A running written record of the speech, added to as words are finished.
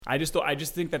I just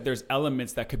think that there's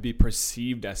elements that could be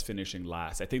perceived as finishing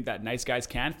last. I think that nice guys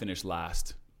can finish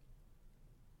last.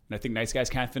 And I think nice guys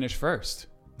can't finish first.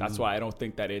 That's why I don't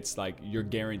think that it's like you're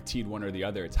guaranteed one or the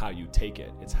other. It's how you take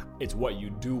it. It's what you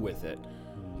do with it.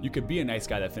 You could be a nice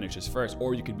guy that finishes first,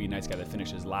 or you could be a nice guy that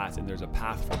finishes last, and there's a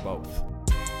path for both.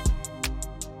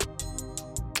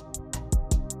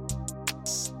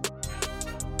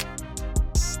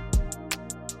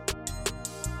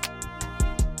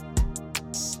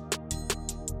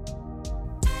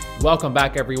 Welcome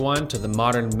back, everyone, to the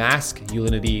Modern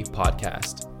Masculinity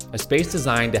Podcast, a space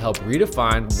designed to help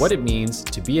redefine what it means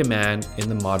to be a man in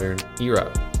the modern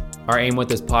era. Our aim with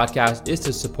this podcast is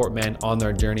to support men on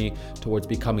their journey towards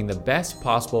becoming the best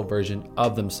possible version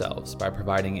of themselves by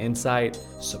providing insight,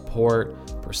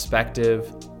 support,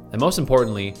 perspective, and most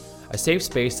importantly, a safe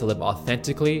space to live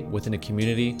authentically within a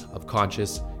community of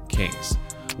conscious kings.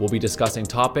 We'll be discussing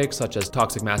topics such as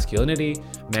toxic masculinity,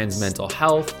 men's mental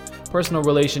health, personal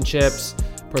relationships,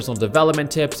 personal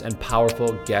development tips, and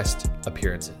powerful guest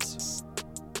appearances.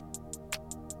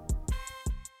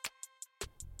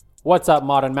 What's up,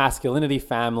 Modern Masculinity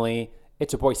family?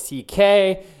 It's your boy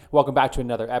CK. Welcome back to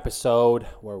another episode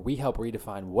where we help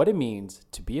redefine what it means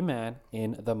to be a man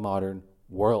in the modern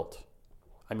world.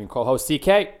 I'm your co-host CK.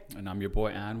 And I'm your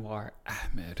boy Anwar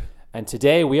Ahmed. And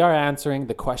today we are answering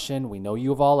the question we know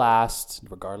you've all asked,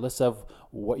 regardless of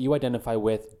what you identify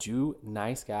with: do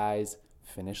nice guys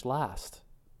finish last?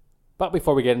 But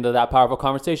before we get into that powerful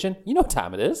conversation, you know what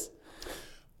time it is.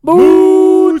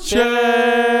 Mood check!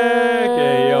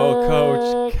 Hey, yo,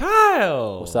 Coach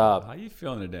Kyle. What's up? How you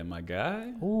feeling today, my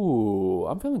guy? Ooh,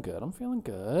 I'm feeling good.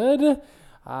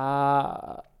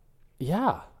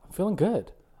 Yeah, I'm feeling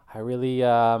good. I really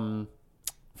feel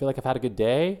like I've had a good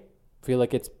day.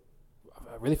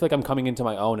 I really feel like I'm coming into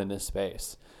my own in this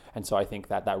space. And so I think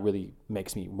that really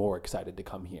makes me more excited to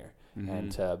come here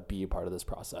and to be a part of this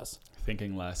process.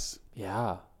 Thinking less.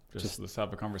 Yeah. Just let's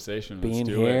have a conversation. Being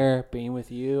here, being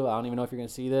with you. I don't even know if you're going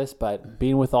to see this, but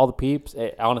being with all the peeps,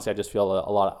 honestly, I just feel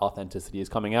a lot of authenticity is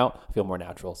coming out. I feel more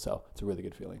natural. So it's a really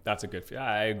good feeling. That's a good feeling.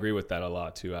 I agree with that a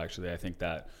lot too, actually. I think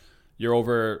that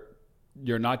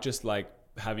you're not just like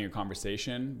having a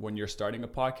conversation when you're starting a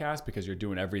podcast, because you're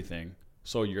doing everything.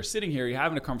 So you're sitting here, you're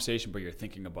having a conversation, but you're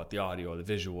thinking about the audio, the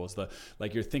visuals,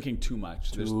 you're thinking too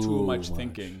much. There's too much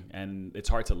thinking, and it's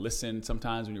hard to listen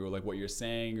sometimes when you're like what you're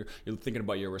saying. You're thinking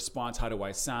about your response. How do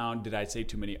I sound? Did I say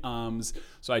too many ums?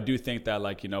 So I do think that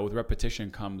with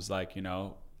repetition comes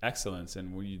excellence,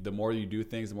 and the more you do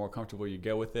things, the more comfortable you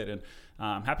get with it. And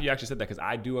I'm happy you actually said that, because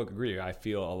I do agree. I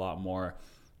feel a lot more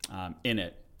in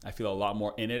it. I feel a lot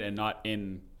more in it, and not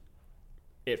in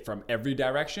it from every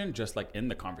direction, just like in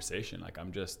the conversation. Like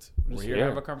we're here to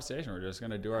have a conversation. We're just going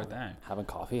to do our thing. Having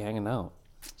coffee, hanging out.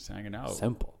 Just hanging out.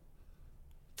 Simple.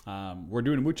 We're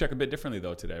doing a mood check a bit differently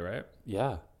though today, right?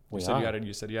 Yeah. You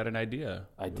said you had an idea.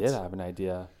 I did have an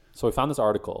idea. So we found this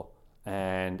article,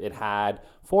 and it had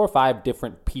 4 or 5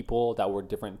 different people that were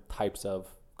different types of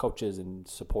coaches and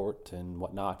support and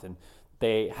whatnot. And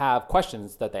they have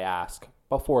questions that they ask,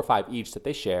 about 4 or 5 each, that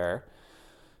they share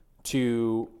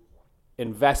to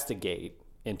investigate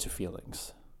into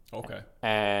feelings. Okay.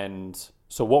 And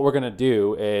so what we're going to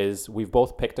do is we've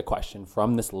both picked a question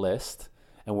from this list,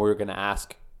 and we're going to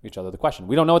ask each other the question.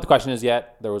 We don't know what the question is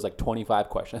yet. There was 25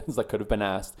 questions that could have been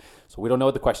asked. So we don't know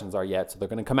what the questions are yet. So they're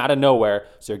going to come out of nowhere.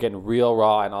 So you're getting real,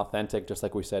 raw, and authentic, just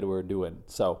like we said we were doing.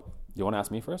 So you want to ask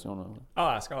me first? I'll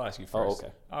ask you first. Oh,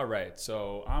 okay. All right.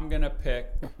 So I'm going to pick.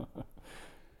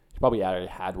 He probably already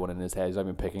had one in his head. He's not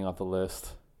even picking off the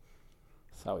list.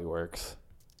 That's how he works.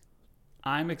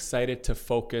 I'm excited to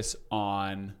focus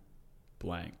on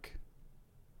blank.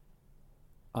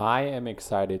 I am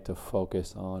excited to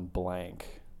focus on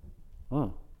blank.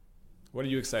 What are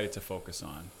you excited to focus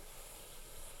on?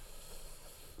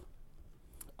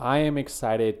 I am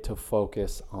excited to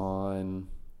focus on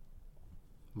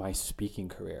my speaking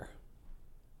career.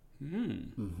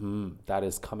 That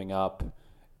is coming up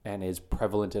and is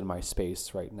prevalent in my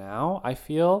space right now. I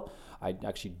feel I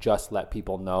actually just let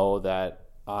people know that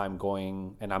I'm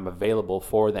going and I'm available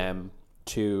for them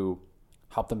to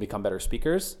help them become better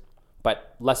speakers,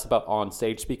 but less about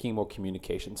on-stage speaking, more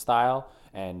communication style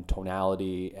and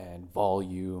tonality and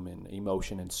volume and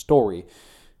emotion and story.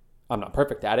 I'm not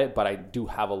perfect at it, but I do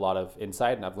have a lot of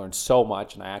insight, and I've learned so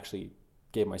much, and I actually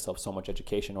gave myself so much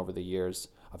education over the years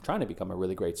of trying to become a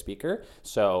really great speaker.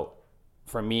 So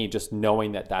for me, just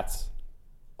knowing that that's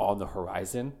on the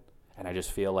horizon, and I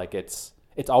just feel like it's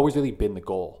always really been the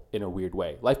goal in a weird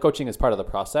way. Life coaching is part of the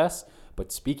process,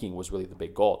 but speaking was really the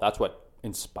big goal. That's what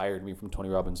inspired me from Tony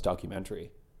Robbins'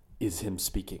 documentary, is him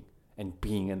speaking and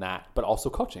being in that, but also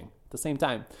coaching at the same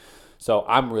time. So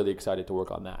I'm really excited to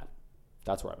work on that.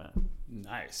 That's where I'm at.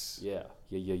 Nice. Yeah.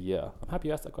 I'm happy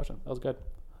you asked that question. That was good.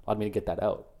 Allowed me to get that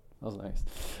out. That was nice.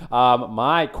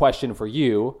 My question for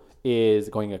you is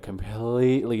going a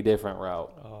completely different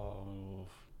route. Oh.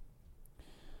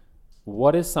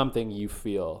 What is something you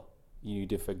feel you need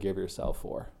to forgive yourself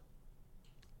for?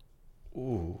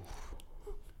 Ooh.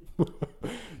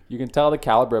 You can tell the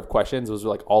caliber of questions was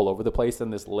like all over the place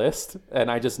in this list. And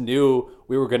I just knew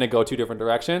we were going to go 2 different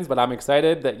directions. But I'm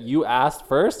excited that you asked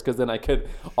first because then I could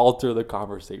alter the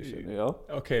conversation, you know?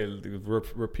 Okay,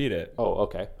 repeat it. Oh,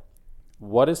 okay.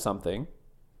 What is something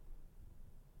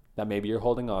that maybe you're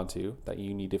holding on to that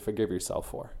you need to forgive yourself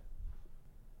for?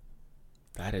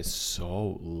 That is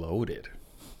so loaded.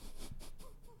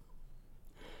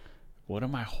 What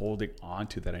am I holding on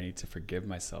to that I need to forgive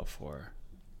myself for?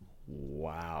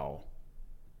 Wow.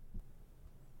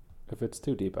 If it's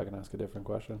too deep, I can ask a different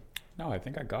question. No, I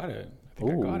think I got it. I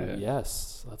got it.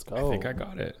 Yes. Let's go. I think I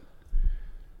got it.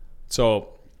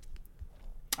 So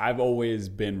I've always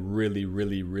been really,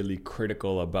 really, really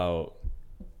critical about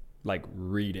like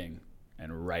reading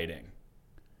and writing.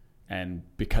 And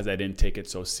because I didn't take it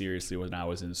so seriously when I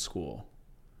was in school.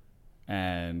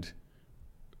 And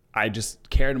I just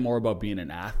cared more about being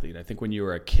an athlete. I think when you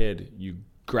were a kid, you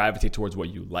gravitate towards what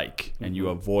you like and you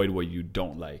avoid what you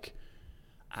don't like.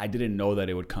 I didn't know that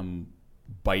it would come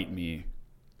bite me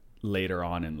later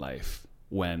on in life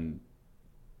when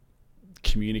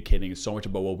communicating so much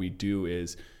about what we do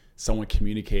is someone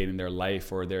communicating their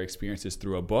life or their experiences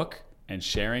through a book and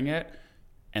sharing it,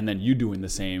 and then you doing the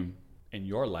same in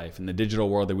your life. In the digital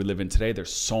world that we live in today,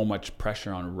 there's so much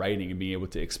pressure on writing and being able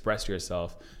to express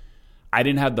yourself. I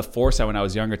didn't have the foresight when I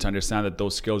was younger to understand that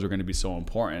those skills were going to be so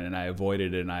important, and I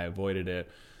avoided it.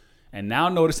 And now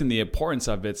noticing the importance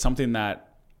of it, something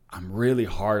that I'm really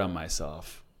hard on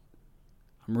myself.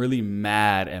 I'm really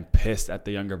mad and pissed at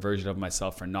the younger version of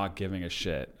myself for not giving a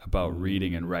shit about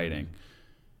reading and writing.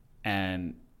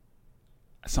 And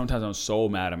sometimes I'm so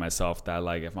mad at myself that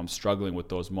like if I'm struggling with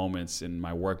those moments in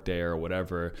my workday or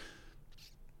whatever,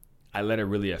 I let it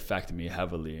really affect me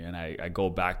heavily. And I go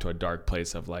back to a dark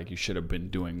place of like, you should have been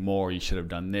doing more. You should have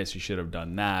done this. You should have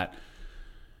done that.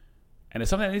 And it's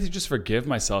something I need to just forgive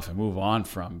myself and move on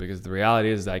from, because the reality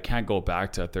is that I can't go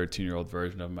back to a 13-year-old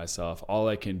version of myself. All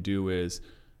I can do is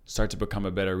start to become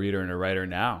a better reader and a writer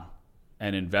now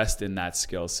and invest in that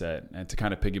skill set. And to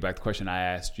kind of piggyback the question I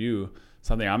asked you,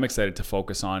 something I'm excited to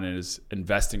focus on is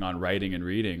investing on writing and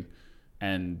reading,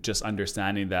 and just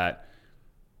understanding that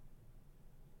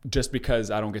just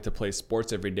because I don't get to play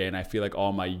sports every day, and I feel like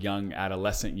all my young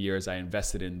adolescent years I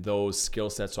invested in those skill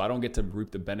sets, so I don't get to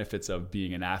reap the benefits of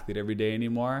being an athlete every day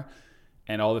anymore.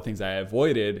 And all the things I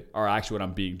avoided are actually what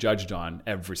I'm being judged on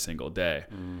every single day.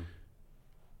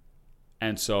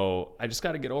 And so I just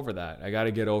got to get over that. I got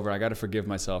to forgive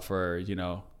myself for, I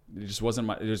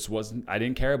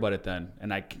didn't care about it then,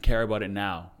 and I can care about it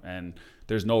now. And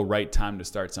there's no right time to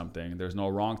start something. There's no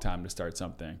wrong time to start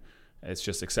something. It's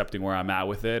just accepting where I'm at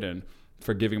with it and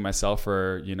forgiving myself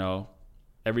for,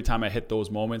 every time I hit those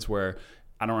moments where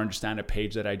I don't understand a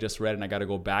page that I just read and I got to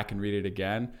go back and read it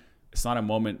again. It's not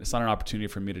an opportunity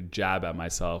for me to jab at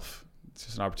myself. It's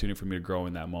just an opportunity for me to grow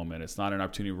in that moment. It's not an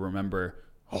opportunity to remember,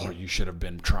 oh, you should have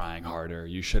been trying harder.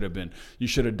 You should have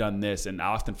done this. And I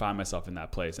often find myself in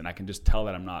that place, and I can just tell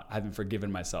that I haven't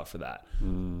forgiven myself for that.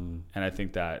 And I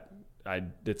think that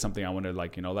it's something I want to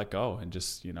let go and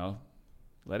just,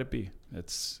 let it be. It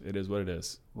is what it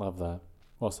is. Love that.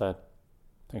 Well said.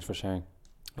 Thanks for sharing.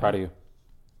 Proud of you.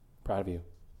 Proud of you.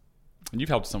 And you've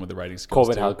helped some with the writing skills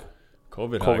COVID too. hug.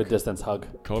 COVID distance hug.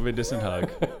 COVID distant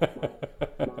hug.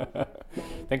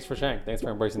 Thanks for sharing. Thanks for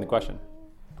embracing the question.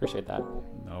 Appreciate that.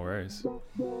 No worries.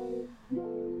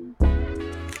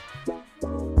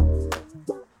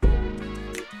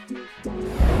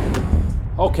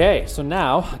 Okay, so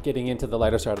now getting into the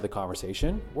lighter side of the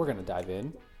conversation, we're going to dive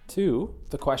in to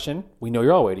the question we know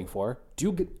you're all waiting for.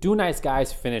 Do nice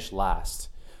guys finish last?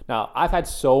 Now, I've had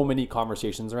so many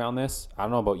conversations around this. I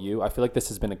don't know about you. I feel like this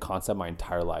has been a concept my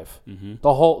entire life.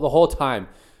 The whole time.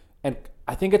 And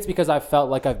I think it's because I felt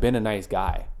like I've been a nice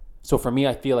guy. So for me,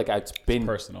 I feel like it's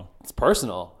personal. It's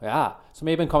personal. Yeah. So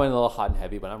maybe I'm coming a little hot and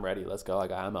heavy, but I'm ready. Let's go. I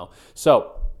don't know.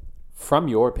 So from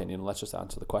your opinion, let's just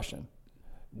answer the question.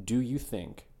 Do you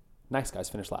think nice guys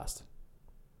finish last?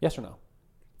 Yes or no?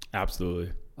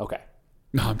 Absolutely. Okay.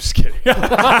 No, I'm just kidding. I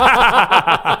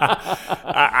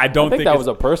don't think that was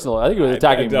a personal. I think it was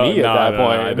attacking me at that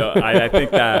point. I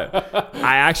think that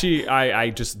I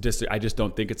just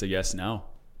don't think it's a yes no.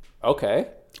 Okay.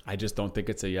 I just don't think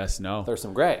it's a yes no. There's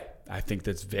some gray. I think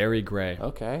that's very gray.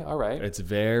 Okay, all right. It's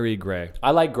very gray.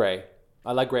 I like gray.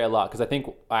 I like gray a lot because I think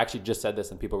I actually just said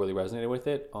this and people really resonated with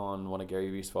it on one of Gary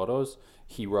Vee's photos.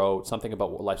 He wrote something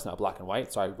about life's not black and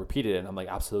white. So I repeated it and I'm like,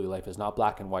 absolutely, life is not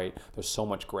black and white. There's so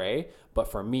much gray.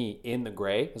 But for me, in the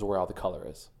gray is where all the color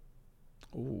is.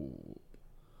 Ooh.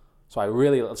 So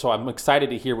I'm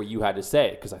excited to hear what you had to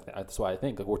say because that's why I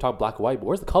think like we're talking black and white, but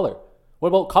where's the color? What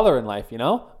about color in life, you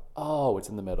know? Oh, it's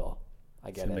in the middle.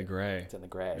 I get it. It's in the gray. It's in the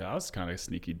gray. Yeah, that was kind of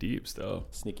sneaky deep still.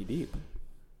 Sneaky deep.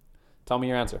 Tell me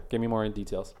your answer. Give me more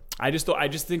details. I just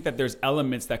think that there's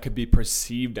elements that could be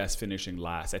perceived as finishing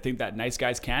last. I think that nice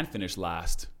guys can finish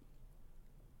last.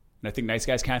 And I think nice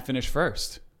guys can't finish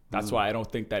first. That's why I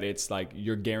don't think that it's like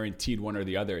you're guaranteed one or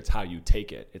the other. It's how you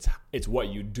take it. It's what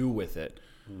you do with it.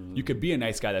 You could be a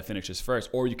nice guy that finishes first,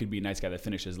 or you could be a nice guy that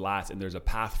finishes last, and there's a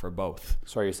path for both.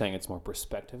 So are you saying it's more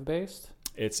perspective based?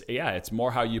 It's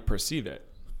more how you perceive it.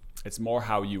 It's more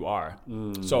how you are.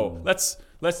 So let's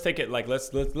take it like let's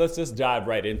just dive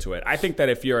right into it. I think that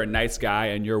if you're a nice guy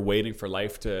and you're waiting for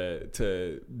life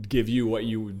to give you what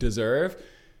you deserve,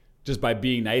 just by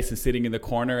being nice and sitting in the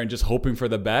corner and just hoping for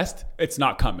the best, it's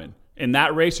not coming. In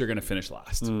that race, you're going to finish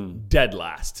last, dead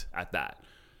last at that.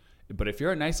 But if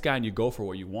you're a nice guy and you go for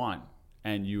what you want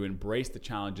and you embrace the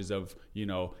challenges of,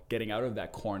 getting out of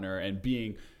that corner and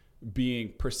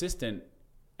being persistent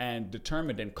and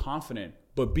determined and confident,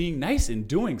 but being nice in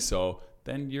doing so,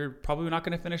 then you're probably not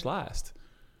going to finish last.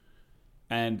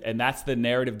 And that's the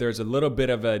narrative. There's a little bit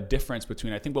of a difference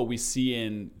between, I think, what we see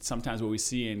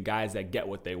in guys that get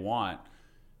what they want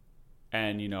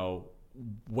and,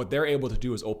 what they're able to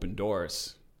do is open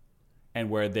doors. And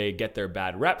where they get their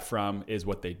bad rep from is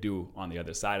what they do on the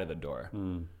other side of the door.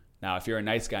 Now, if you're a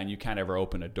nice guy and you can't ever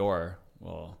open a door,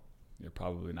 well, you're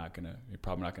probably not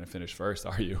gonna finish first,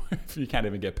 are you? If you can't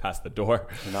even get past the door,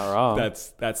 you're not wrong.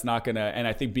 That's not gonna. And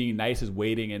I think being nice is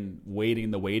waiting in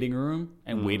the waiting room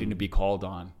and waiting to be called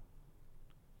on.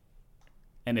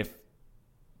 And if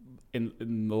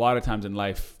in a lot of times in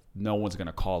life, no one's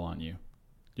gonna call on you.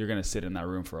 You're gonna sit in that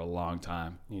room for a long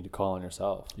time. You need to call on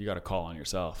yourself. You got to call on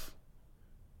yourself.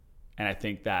 And I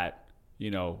think that,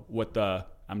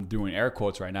 I'm doing air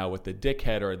quotes right now, with the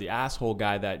dickhead or the asshole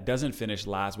guy that doesn't finish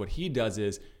last, what he does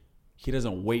is he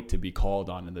doesn't wait to be called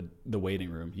on in the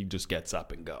waiting room. He just gets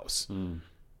up and goes.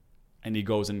 And he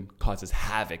goes and causes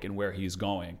havoc in where he's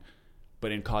going.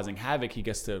 But in causing havoc, he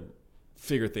gets to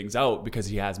figure things out because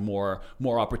he has more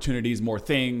opportunities, more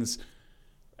things.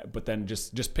 But then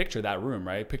just picture that room,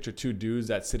 right? Picture two dudes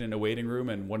that sit in a waiting room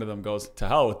and one of them goes, to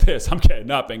hell with this, I'm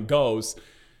getting up, and goes.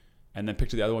 And then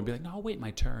picture the other one be like, no, I'll wait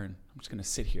my turn. I'm just going to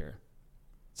sit here.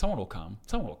 Someone will come.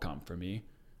 Someone will come for me.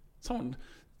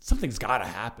 Something's got to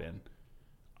happen.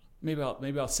 Maybe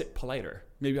I'll sit politer.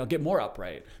 Maybe I'll get more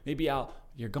upright.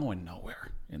 You're going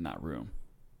nowhere in that room.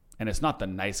 And it's not the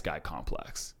nice guy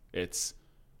complex. It's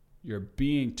you're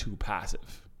being too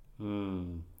passive.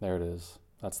 There it is.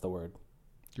 That's the word.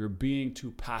 You're being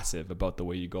too passive about the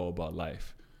way you go about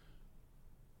life.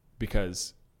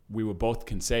 Because we both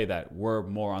can say that we're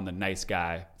more on the nice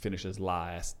guy, finishes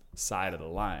last side of the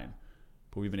line,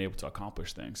 but we've been able to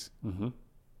accomplish things,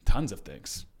 tons of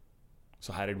things.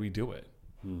 So how did we do it?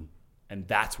 And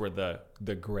that's where the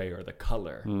gray or the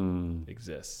color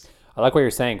exists. I like what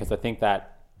you're saying because I think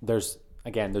that there's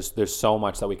so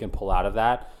much that we can pull out of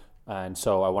that, and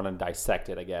so I want to dissect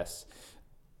it. I guess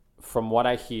from what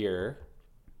I hear,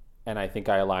 and I think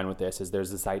I align with this, is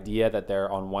there's this idea that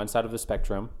they're on one side of the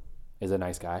spectrum is a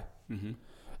nice guy.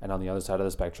 And on the other side of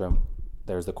the spectrum,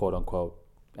 there's the quote unquote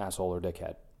asshole or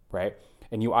dickhead, right?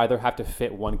 And you either have to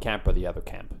fit one camp or the other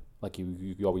camp. Like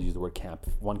you always use the word camp,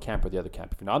 one camp or the other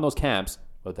camp. If you're not in those camps,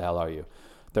 what the hell are you?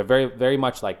 They're very, very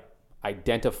much like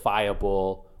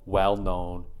identifiable,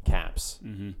 well-known camps.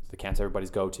 The camps everybody's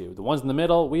go to. The ones in the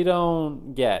middle, we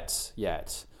don't get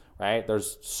yet, right?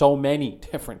 There's so many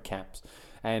different camps.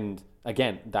 And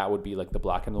again, that would be like the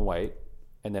black and the white.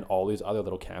 And then all these other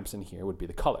little camps in here would be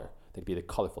the color. They'd be the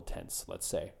colorful tints, let's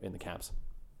say, in the camps.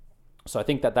 So I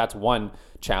think that that's one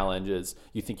challenge is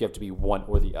you think you have to be one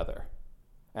or the other.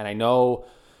 And I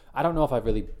don't know if I've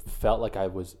really felt like I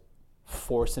was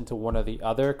forced into one or the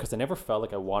other because I never felt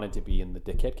like I wanted to be in the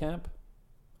dickhead camp.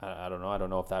 I don't know. I don't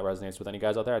know if that resonates with any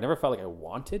guys out there. I never felt like I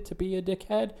wanted to be a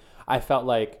dickhead.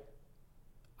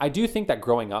 I do think that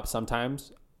growing up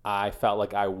sometimes I felt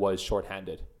like I was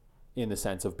shorthanded in the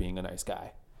sense of being a nice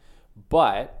guy.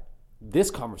 But this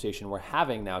conversation we're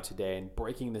having now today and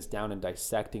breaking this down and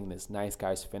dissecting this nice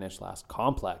guys finish last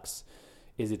complex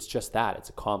it's just that. It's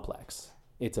a complex.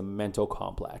 It's a mental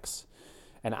complex.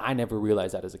 And I never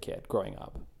realized that as a kid growing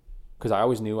up. because I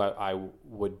always knew I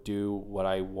would do what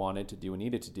I wanted to do and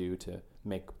needed to do to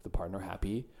make the partner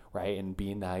happy, right? And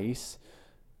be nice.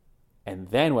 And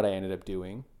then what I ended up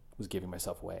doing was giving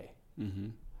myself away. Mm-hmm.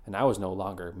 And I was no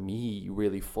longer me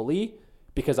really fully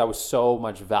because I was so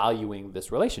much valuing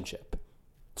this relationship.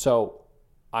 So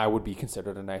I would be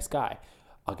considered a nice guy.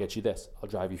 I'll get you this. I'll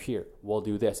drive you here. We'll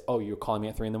do this. Oh, you're calling me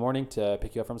at 3 a.m. to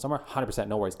pick you up from somewhere? 100%.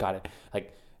 No worries. Got it.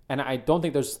 Like, and I don't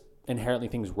think there's inherently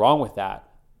things wrong with that.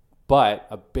 But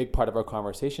a big part of our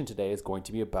conversation today is going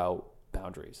to be about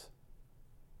boundaries.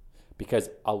 Because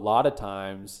a lot of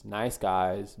times, nice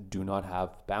guys do not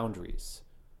have boundaries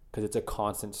because it's a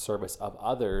constant service of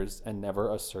others and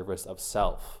never a service of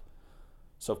self.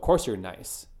 So of course you're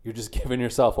nice. You're just giving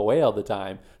yourself away all the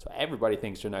time. So everybody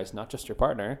thinks you're nice, not just your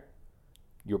partner,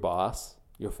 your boss,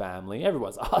 your family.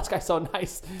 Everyone's, oh, this guy's so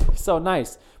nice. He's so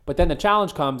nice. But then the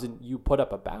challenge comes and you put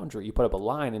up a boundary. You put up a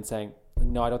line and saying,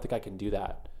 no, I don't think I can do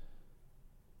that.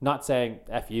 Not saying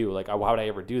F you, like, why would I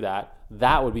ever do that?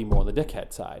 That would be more on the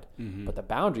dickhead side. Mm-hmm. But the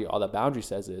boundary, all the boundary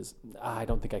says is, I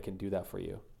don't think I can do that for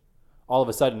you. All of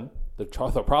a sudden, the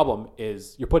problem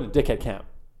is you're put in dickhead camp.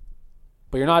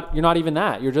 But you're not even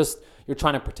that. You're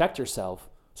trying to protect yourself.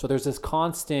 So there's this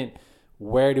constant,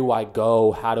 where do I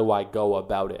go? How do I go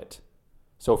about it?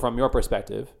 So from your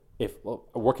perspective,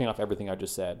 working off everything I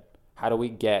just said, how do we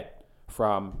get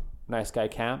from nice guy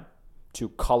camp to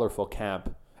colorful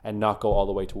camp and not go all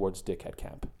the way towards dickhead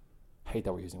camp? I hate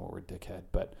that we're using the word dickhead,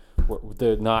 but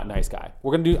we're not nice guy.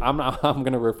 I'm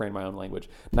gonna refrain my own language.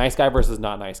 Nice guy versus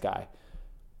not nice guy.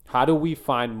 How do we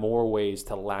find more ways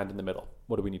to land in the middle?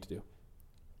 What do we need to do?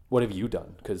 What have you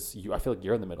done? Because I feel like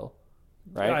you're in the middle,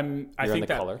 right? I think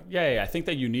that color. Yeah. I think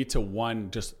that you need to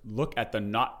just look at the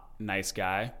not nice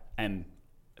guy and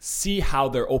see how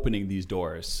they're opening these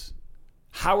doors.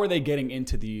 How are they getting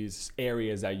into these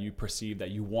areas that you perceive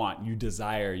that you want, you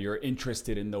desire, you're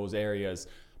interested in those areas,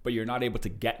 but you're not able to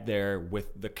get there with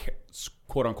the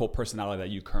quote unquote personality that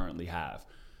you currently have,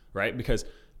 right? Because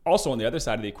also on the other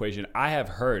side of the equation, I have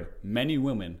heard many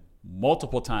women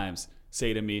multiple times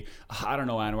say to me, I don't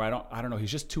know, Anwar, I don't know.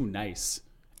 He's just too nice.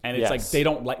 And it's like,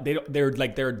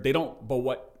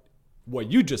 but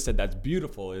what you just said that's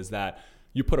beautiful is that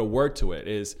you put a word to it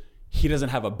is he doesn't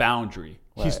have a boundary.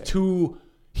 Right. He's too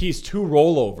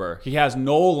rollover. He has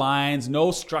no lines,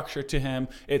 no structure to him.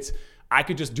 I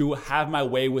could just have my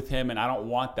way with him, and I don't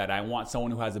want that. I want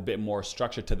someone who has a bit more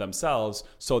structure to themselves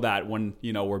so that when,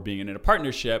 we're being in a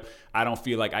partnership, I don't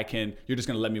feel like you're just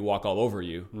going to let me walk all over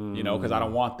you, because I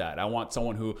don't want that. I want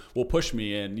someone who will push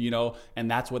me in, and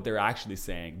that's what they're actually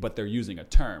saying, but they're using a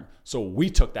term. So we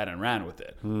took that and ran with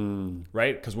it,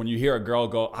 right? Because when you hear a girl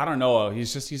go, I don't know,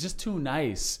 he's just too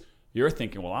nice. You're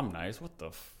thinking, well, I'm nice. What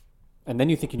the And then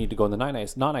you think you need to go in the not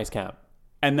nice camp.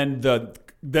 And then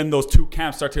those two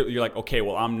camps you're like, okay,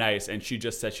 well, I'm nice. And she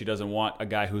just said she doesn't want a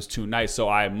guy who's too nice. So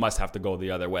I must have to go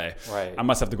the other way. Right. I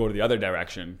must have to go to the other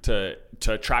direction to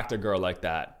attract a girl like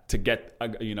that, to get,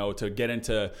 to get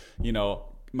into,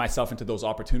 myself into those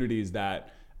opportunities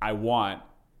that I want.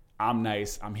 I'm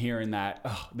nice. I'm hearing that.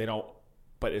 They don't,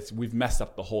 but we've messed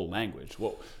up the whole language.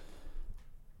 Well,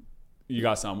 you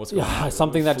got something? What's going on?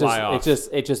 Something that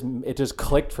it just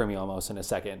clicked for me almost in a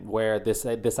second, where this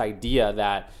idea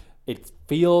that it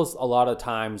feels a lot of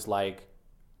times like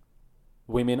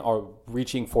women are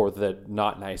reaching for the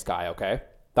not nice guy. Okay,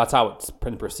 that's how it's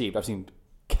been perceived. I've seen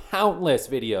countless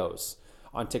videos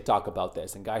on TikTok about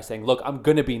this, and guys saying, "Look, I'm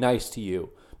gonna be nice to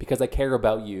you because I care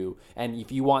about you, and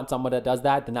if you want someone that does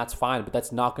that, then that's fine. But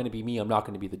that's not going to be me. I'm not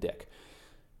going to be the dick."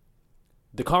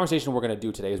 The conversation we're going to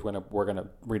do today is we're going to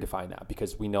redefine that,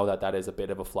 because we know that is a bit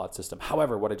of a flawed system.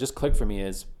 However, what it just clicked for me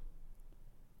is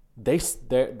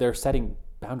they're setting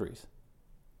boundaries.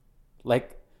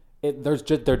 Like they're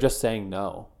just saying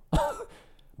no.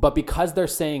 But because they're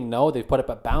saying no, they've put up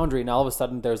a boundary, and all of a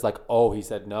sudden there's like, oh, he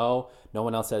said no. No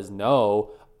one else says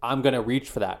no. I'm going to reach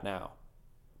for that now.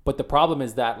 But the problem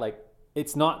is that, like,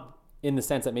 it's not in the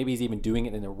sense that maybe he's even doing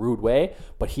it in a rude way,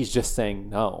 but he's just saying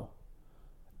no.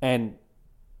 And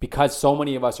because so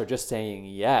many of us are just saying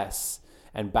yes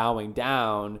and bowing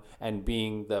down and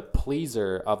being the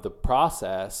pleaser of the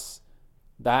process,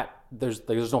 that there's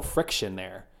no friction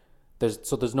there.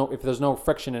 If there's no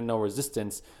friction and no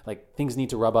resistance, like, things need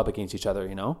to rub up against each other,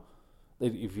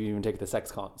 if you even take the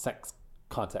sex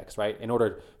context, right? In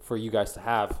order for you guys to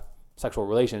have sexual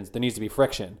relations, there needs to be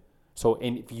friction. So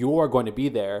if you're going to be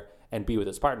there and be with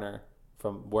this partner,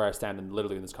 from where I stand and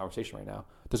literally in this conversation right now,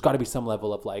 there's got to be some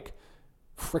level of like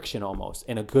friction, almost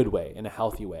in a good way, in a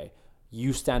healthy way.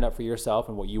 You stand up for yourself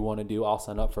and what you want to do. I'll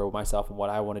stand up for myself and what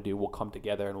I want to do. We'll come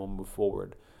together and we'll move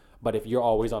forward. But if you're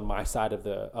always on my side of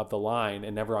the line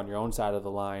and never on your own side of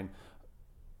the line,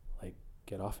 like,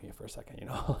 get off me for a second, you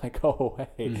know, like, go away.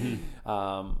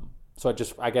 Mm-hmm. So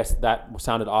I guess that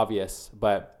sounded obvious,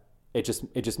 but it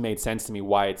just made sense to me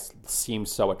why it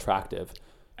seems so attractive.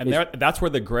 And that's where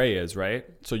the gray is, right?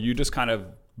 So you just kind of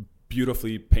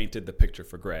beautifully painted the picture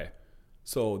for gray.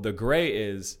 So the gray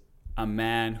is a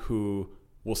man who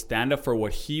will stand up for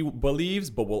what he believes,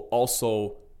 but will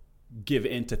also give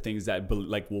in to things that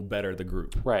will better the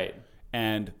group. Right.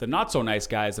 And the not so nice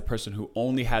guy is the person who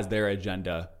only has their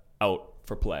agenda out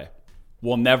for play.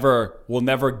 Will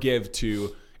never give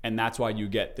to, and that's why you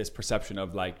get this perception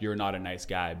of like, you're not a nice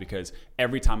guy, because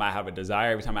every time I have a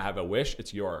desire, every time I have a wish,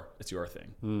 it's your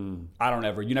thing.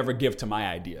 You never give to my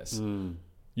ideas.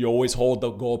 You always hold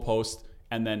the goalpost.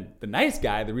 And then the nice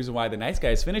guy, the reason why the nice guy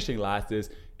is finishing last is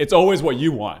it's always what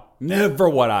you want, never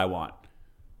what I want.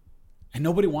 And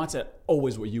nobody wants it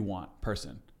always what you want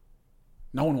person.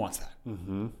 No one wants that.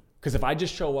 Because if I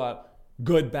just show up,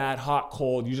 good, bad, hot,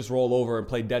 cold, you just roll over and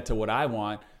play dead to what I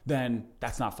want, then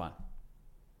that's not fun.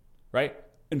 Right?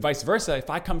 And vice versa. If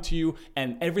I come to you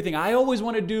and everything I always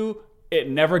want to do, it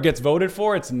never gets voted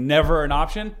for, it's never an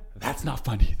option, that's not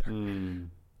fun either.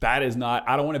 That is not,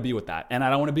 I don't want to be with that. And I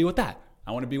don't want to be with that.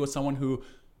 I want to be with someone who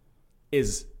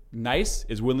is nice,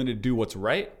 is willing to do what's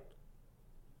right,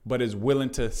 but is willing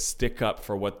to stick up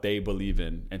for what they believe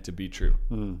in and to be true.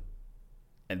 And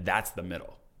that's the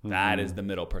middle. That is the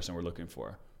middle person we're looking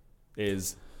for,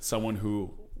 is someone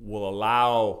who will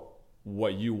allow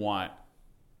what you want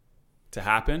to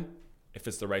happen if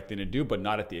it's the right thing to do, but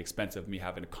not at the expense of me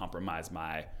having to compromise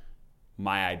my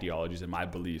ideologies and my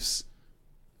beliefs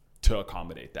to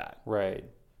accommodate that. Right.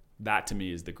 That to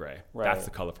me is the gray. Right. That's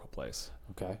the colorful place.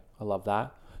 Okay. I love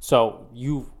that. So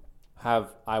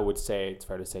I would say, it's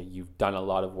fair to say, you've done a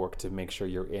lot of work to make sure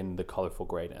you're in the colorful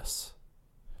grayness.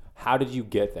 How did you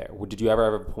get there? Did you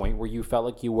ever have a point where you felt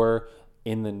like you were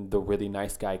in the really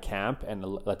nice guy camp and,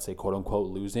 let's say, quote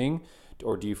unquote, losing?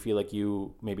 Or do you feel like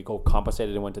you maybe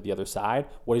compensated and went to the other side?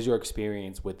 What is your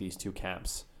experience with these two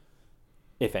camps,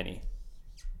 if any?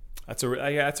 That's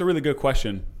a really good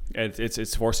question.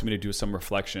 It's forcing me to do some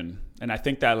reflection. And I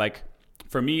think that, like,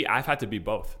 for me, I've had to be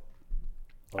both.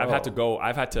 I've had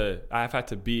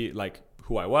to be like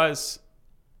who I was.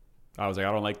 I was like,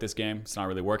 I don't like this game. It's not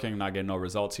really working. I'm not getting no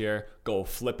results here. Go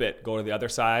flip it. Go to the other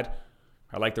side.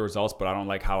 I like the results, but I don't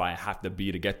like how I have to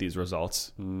be to get these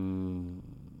results. And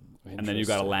then you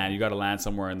got to land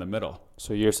somewhere in the middle.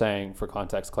 So you're saying, for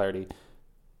context clarity,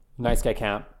 nice guy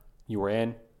camp, you were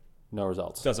in, no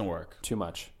results. Doesn't work. Too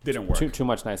much. Didn't work. Too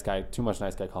much nice guy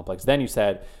complex. Then you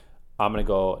said, I'm going to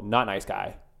go not nice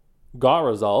guy. Got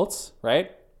results,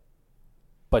 right?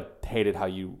 But hated how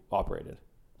you operated.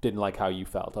 Didn't like how you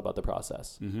felt about the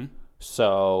process.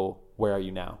 So where are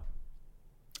you now?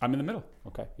 I'm in the middle.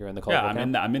 Okay. You're in the colorful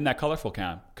camp? I'm in that colorful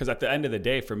camp. Because at the end of the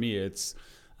day, for me, it's...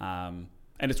 and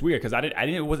it's weird because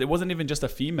it wasn't even just a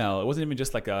female. It wasn't even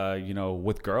just like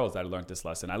with girls that I learned this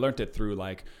lesson. I learned it through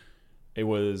it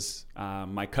was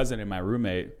my cousin and my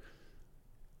roommate.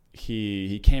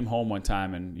 He came home one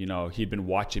time and, he'd been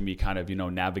watching me kind of,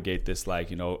 navigate this,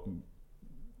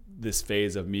 this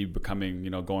phase of me becoming,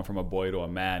 going from a boy to a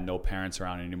man, no parents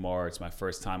around anymore. It's my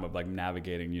first time of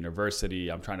navigating university.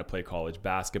 I'm trying to play college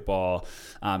basketball.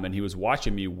 And he was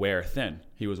watching me wear thin.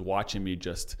 He was watching me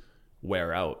just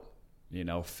wear out.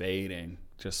 Fading,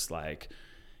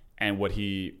 and what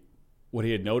he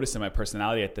had noticed in my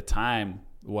personality at the time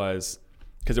was,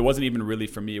 because it wasn't even really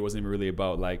for me, it wasn't even really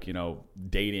about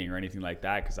dating or anything like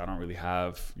that, because I don't really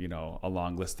have, a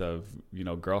long list of,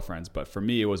 girlfriends. But for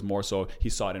me, it was more so he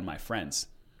saw it in my friends.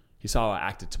 He saw how I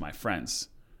acted to my friends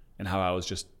and how I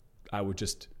just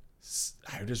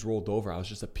rolled over. I was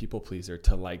just a people pleaser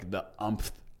to the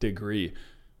umpth degree,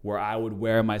 where I would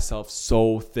wear myself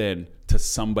so thin to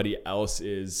somebody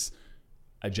else's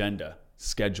agenda,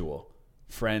 schedule,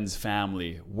 friends,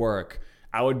 family, work.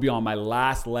 I would be on my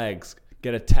last legs,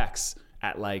 get a text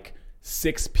at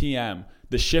 6 p.m.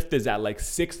 The shift is at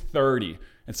 6:30.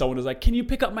 And someone was like, can you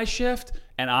pick up my shift?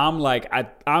 And I'm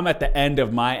I'm at the end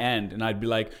of my end. And I'd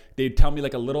be they'd tell me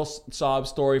a little sob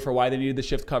story for why they needed the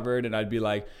shift covered. And I'd be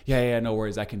like, yeah, no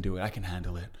worries. I can do it. I can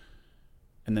handle it.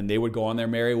 And then they would go on their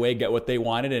merry way, get what they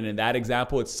wanted. And in that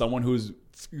example, it's someone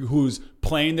who's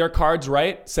playing their cards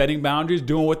right, setting boundaries,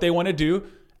 doing what they want to do,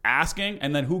 asking.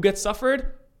 And then who gets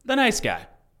suffered? The nice guy.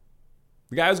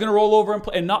 The guy who's going to roll over and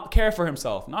play and not care for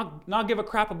himself, not give a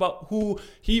crap about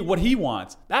what he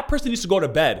wants. That person needs to go to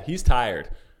bed. He's tired.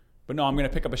 But no, I'm going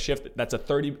to pick up a shift that's a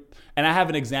 30. And I have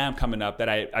an exam coming up that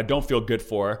I don't feel good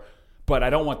for. but I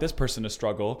don't want this person to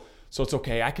struggle. So it's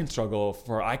okay. I can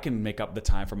make up the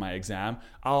time for my exam.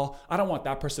 I don't want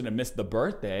that person to miss the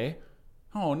birthday.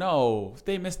 Oh no, if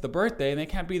they missed the birthday and they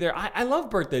can't be there. I love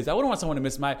birthdays. I wouldn't want someone to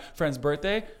miss my friend's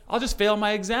birthday. I'll just fail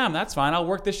my exam. That's fine. I'll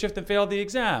work this shift and fail the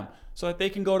exam so that they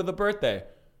can go to the birthday.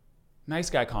 Nice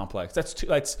guy complex.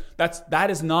 That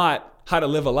is not how to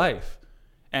live a life.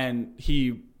 And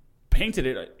he painted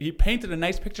a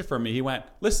nice picture for me. He went,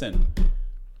 listen,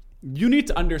 you need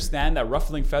to understand that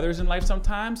ruffling feathers in life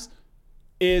sometimes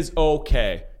is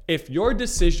okay. If your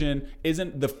decision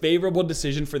isn't the favorable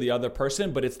decision for the other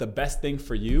person, but it's the best thing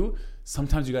for you,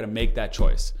 sometimes you got to make that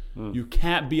choice. You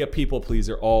can't be a people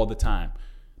pleaser all the time.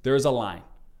 There is a line.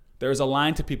 There is a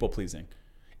line to people pleasing.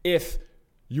 If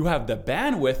you have the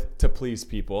bandwidth to please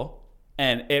people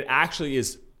and it actually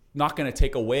is not going to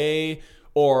take away,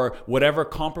 or whatever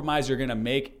compromise you're going to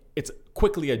make, it's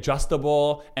quickly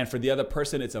adjustable, and for the other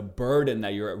person it's a burden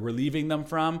that you're relieving them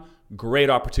from, great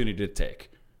opportunity to take.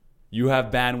 You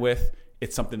have bandwidth,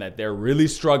 it's something that they're really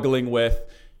struggling with,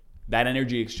 that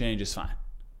energy exchange is fine.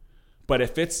 But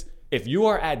if you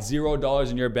are at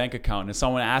 $0 in your bank account and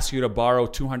someone asks you to borrow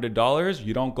 $200,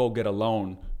 you don't go get a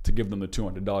loan to give them the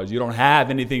 $200. You don't have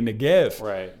anything to give.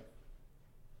 Right.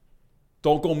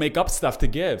 Don't go make up stuff to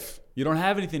give. You don't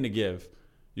have anything to give.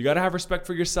 You got to have respect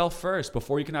for yourself first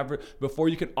before you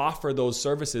can offer those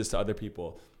services to other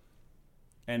people.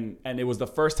 And it was the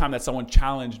first time that someone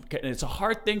challenged, and it's a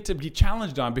hard thing to be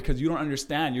challenged on because you don't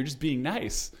understand. You're just being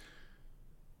nice.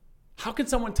 How can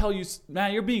someone tell you,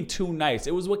 man, you're being too nice?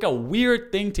 It was like a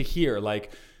weird thing to hear. Like,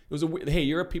 it was hey,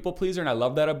 you're a people pleaser and I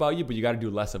love that about you, but you got to do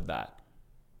less of that.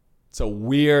 It's a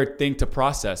weird thing to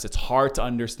process. It's hard to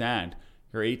understand.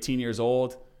 You're 18 years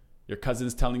old. Your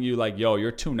cousin's telling you like, yo,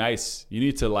 you're too nice. You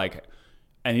need to like,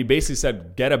 and he basically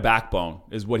said, get a backbone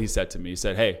is what he said to me. He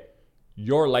said, hey,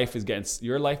 your life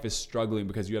is struggling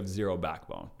because you have zero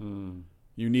backbone.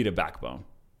 You need a backbone.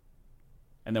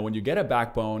 And then when you get a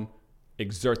backbone,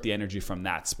 exert the energy from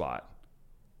that spot.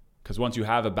 Because once you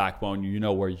have a backbone, you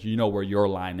know where your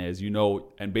line is,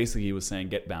 and basically he was saying,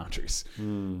 get boundaries.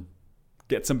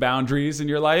 Get some boundaries in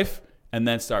your life and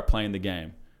then start playing the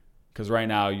game. Because right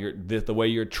now, the way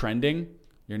you're trending,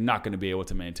 you're not going to be able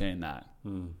to maintain that.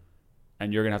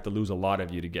 And you're going to have to lose a lot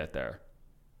of you to get there.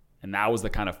 And that was the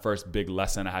kind of first big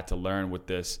lesson I had to learn with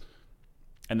this.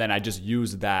 And then I just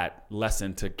used that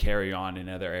lesson to carry on in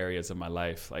other areas of my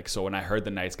life. Like, so when I heard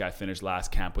the nice guy finish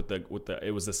last camp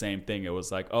it was the same thing. It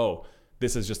was like, oh,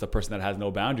 this is just a person that has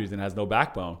no boundaries and has no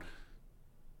backbone.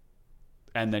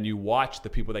 And then you watch the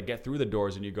people that get through the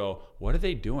doors and you go, what are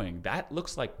they doing? That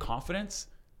looks like confidence.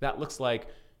 That looks like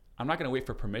I'm not going to wait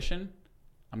for permission.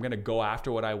 I'm going to go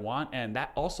after what I want. And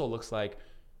that also looks like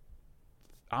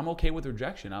I'm okay with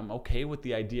rejection. I'm okay with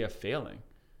the idea of failing.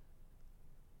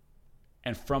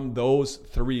 And from those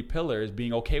three pillars,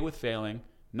 being okay with failing,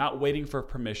 not waiting for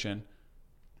permission,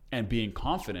 and being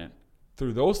confident,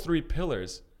 through those three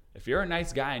pillars, if you're a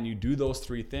nice guy and you do those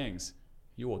three things,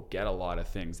 you will get a lot of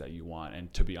things that you want.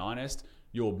 And to be honest,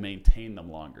 you'll maintain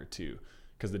them longer too.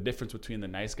 Because the difference between the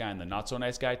nice guy and the not so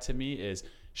nice guy to me is,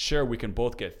 sure, we can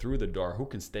both get through the door. Who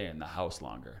can stay in the house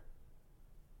longer?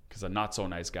 Because a not so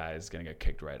nice guy is going to get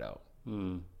kicked right out.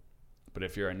 But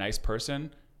if you're a nice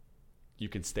person, you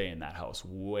can stay in that house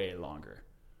way longer.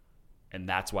 And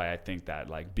that's why I think that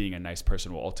like being a nice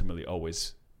person will ultimately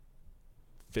always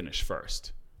finish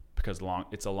first, because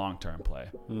it's a long-term play.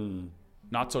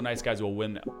 Not so nice guys will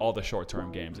win all the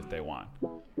short-term games if they want.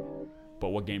 But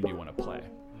what game do you want to play?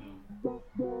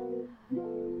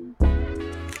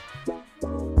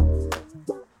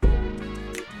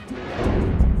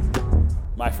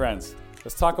 My friends,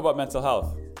 let's talk about mental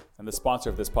health and the sponsor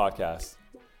of this podcast.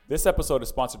 This episode is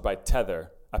sponsored by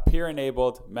Tether, a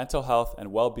peer-enabled mental health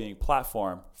and well-being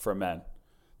platform for men.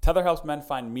 Tether helps men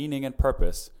find meaning and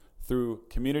purpose through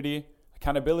community,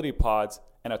 accountability pods,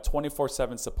 and a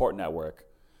 24/7 support network.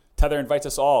 Tether invites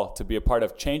us all to be a part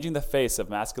of changing the face of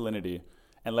masculinity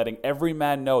and letting every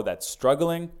man know that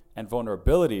struggling and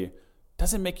vulnerability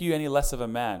doesn't make you any less of a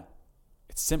man.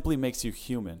 It simply makes you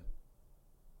human.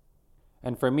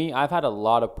 And for me, I've had a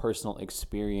lot of personal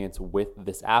experience with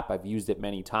this app. I've used it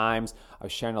many times.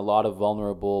 I've shared a lot of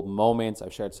vulnerable moments.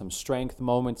 I've shared some strength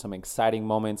moments, some exciting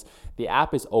moments. The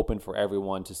app is open for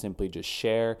everyone to simply just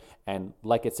share. And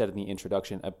like it said in the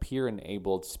introduction, a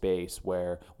peer-enabled space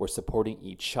where we're supporting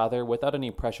each other without any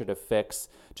pressure to fix,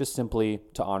 just simply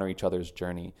to honor each other's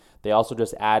journey. They also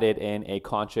just added in a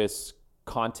conscious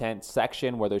content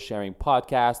section where they're sharing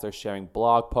podcasts, they're sharing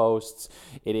blog posts.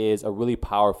 It is a really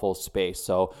powerful space.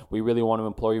 So we really want to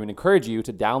implore you and encourage you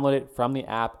to download it from the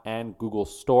app and Google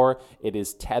Store. It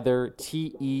is Tether,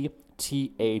 TETHER.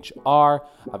 THR,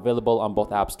 available on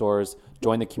both app stores.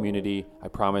 Join the community. I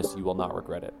promise you will not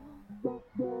regret it.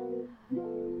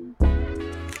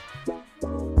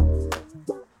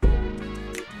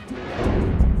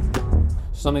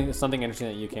 Something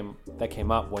interesting that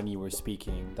came up when you were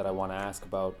speaking that I want to ask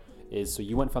about is, so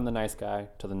you went from the nice guy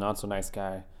to the not so nice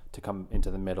guy to come into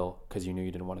the middle because you knew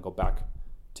you didn't want to go back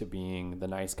to being the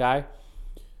nice guy.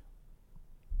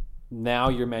 Now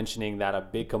you're mentioning that a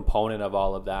big component of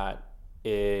all of that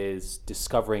is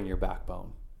discovering your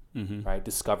backbone, right?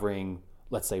 Discovering,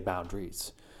 let's say,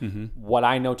 boundaries. What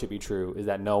I know to be true is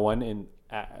that no one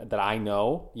that I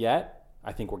know yet,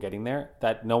 I think we're getting there,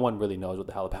 that no one really knows what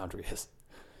the hell a boundary is.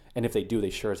 And if they do, they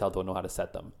sure as hell don't know how to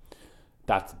set them.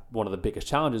 That's one of the biggest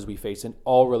challenges we face in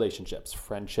all relationships,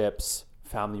 friendships,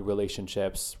 family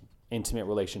relationships, intimate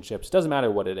relationships, doesn't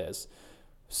matter what it is.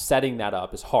 Setting that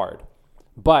up is hard.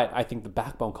 But I think the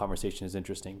backbone conversation is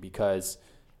interesting because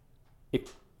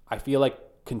I feel like,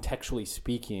 contextually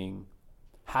speaking,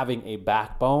 having a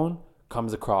backbone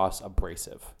comes across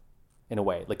abrasive in a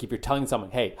way. Like if you're telling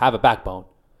someone, hey, have a backbone,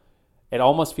 it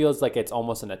almost feels like it's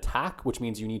almost an attack, which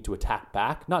means you need to attack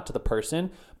back, not to the person,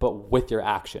 but with your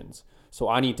actions. So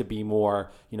I need to be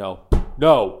more,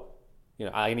 no.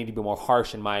 I need to be more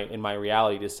harsh in my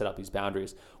reality to set up these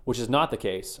boundaries, which is not the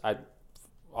case.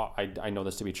 I know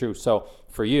this to be true. So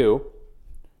for you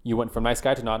went from nice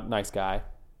guy to not nice guy,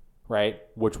 right?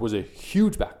 Which was a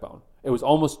huge backbone. It was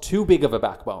almost too big of a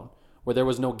backbone where there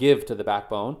was no give to the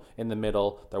backbone. In the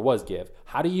middle, there was give.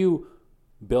 How do you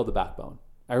build a backbone?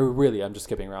 I'm just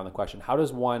skipping around the question. How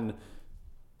does one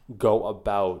go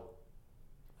about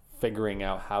figuring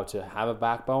out how to have a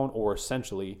backbone or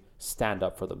essentially stand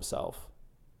up for themselves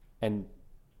and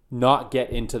not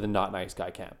get into the not nice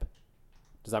guy camp?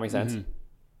 Does that make sense?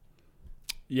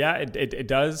 Yeah, it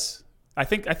does. I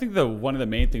think one of the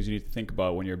main things you need to think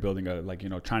about when you're building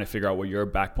trying to figure out what your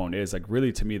backbone is, like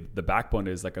really to me, the backbone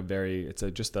is like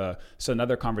it's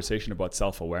another conversation about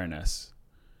self-awareness,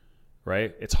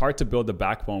 right? It's hard to build a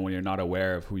backbone when you're not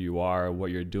aware of who you are,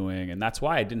 what you're doing. And that's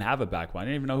why I didn't have a backbone. I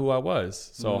didn't even know who I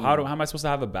was. So how am I supposed to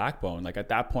have a backbone? Like at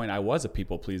that point I was a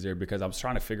people pleaser because I was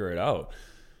trying to figure it out.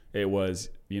 It was,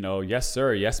 yes,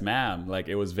 sir. Yes, ma'am. Like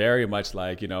it was very much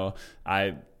like,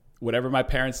 whatever my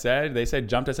parents said, they said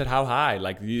jumped, I said how high.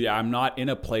 Like I'm not in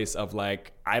a place of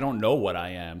like, I don't know what I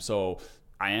am. So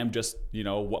I am just,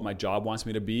 what my job wants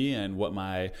me to be and what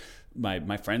my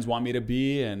friends want me to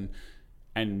be.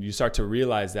 And you start to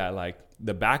realize that like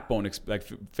the backbone, like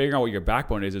figuring out what your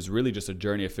backbone is really just a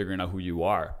journey of figuring out who you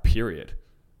are, period.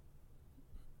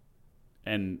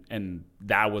 And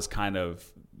that was kind of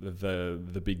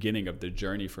the beginning of the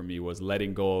journey for me, was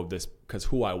letting go of this, because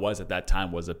who I was at that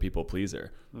time was a people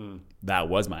pleaser. That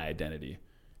was my identity.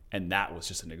 And that was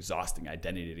just an exhausting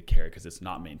identity to carry because it's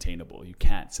not maintainable. You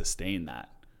can't sustain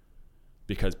that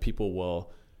because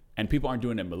people aren't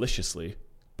doing it maliciously,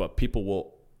 but people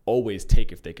will always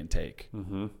take if they can take.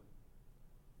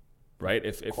 Right?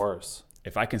 Of course.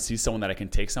 If I can see someone that I can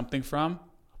take something from,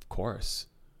 of course.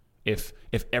 If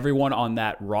everyone on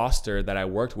that roster that I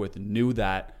worked with knew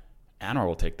that Anwar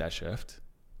will take that shift,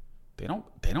 they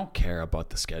don't care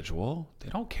about the schedule. They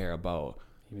don't care about,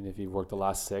 even if you've worked the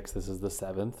last 6, this is the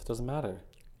 7th, doesn't matter.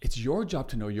 It's your job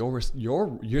to know your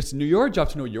job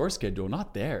to know your schedule,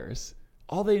 not theirs.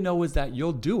 All they know is that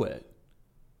you'll do it.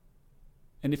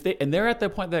 And they're at the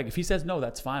point that if he says no,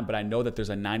 that's fine, but I know that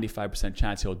there's a 95%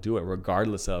 chance he'll do it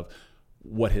regardless of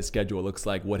what his schedule looks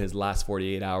like, what his last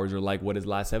 48 hours are like, what his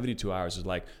last 72 hours is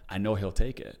like. I know he'll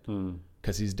take it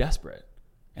because he's desperate.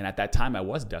 And at that time I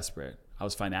was desperate. I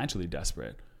was financially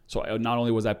desperate. So not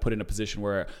only was I put in a position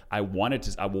where I wanted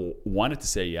to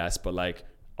say yes, but like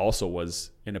also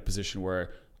was in a position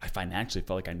where I financially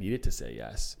felt like I needed to say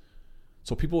yes.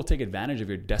 So people will take advantage of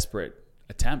your desperate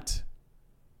attempt.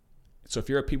 So if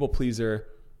you're a people pleaser,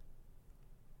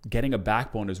 getting a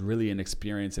backbone is really an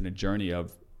experience and a journey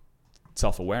of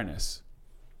self-awareness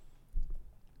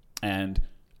and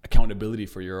accountability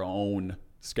for your own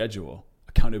schedule,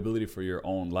 accountability for your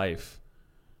own life.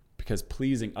 Because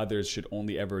pleasing others should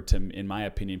only ever, in my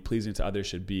opinion, pleasing to others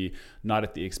should be not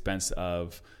at the expense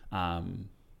of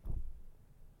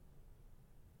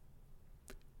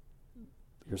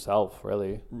yourself,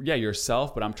 really. Yeah,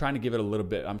 yourself, but I'm trying to give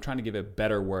it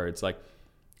better words. Like,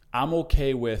 I'm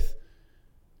okay with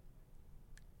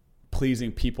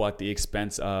pleasing people at the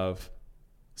expense of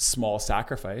small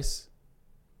sacrifice,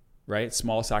 right?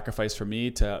 Small sacrifice for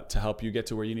me to help you get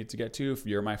to where you need to get to. If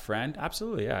you're my friend,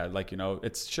 absolutely. Yeah. Like,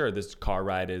 it's sure this car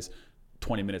ride is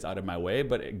 20 minutes out of my way,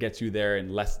 but it gets you there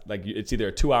in less, like it's either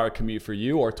a 2-hour commute for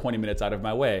you or 20 minutes out of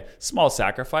my way. Small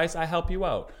sacrifice. I help you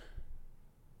out.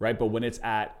 right? But when it's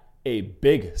at a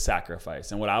big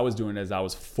sacrifice, and what I was doing is I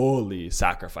was fully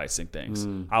sacrificing things.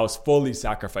 I was fully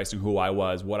sacrificing who I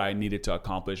was, what I needed to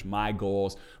accomplish, my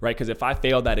goals, right? Because if I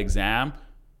failed that exam,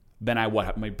 then I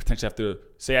might potentially have to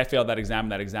say I failed that exam,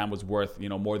 and that exam was worth,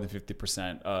 more than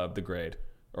 50% of the grade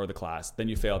or the class. Then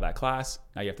you fail that class.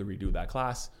 Now you have to redo that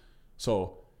class.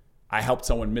 So I helped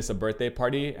someone miss a birthday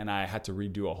party, and I had to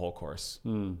redo a whole course.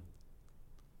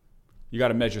 You got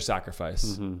to measure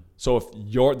sacrifice. So if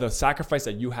the sacrifice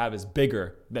that you have is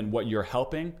bigger than what you're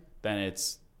helping, then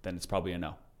it's probably a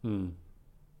no.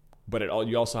 But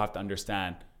you also have to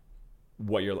understand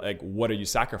what are you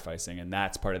sacrificing, and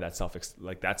that's part of that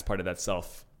that's part of that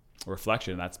self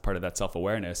reflection. That's part of that self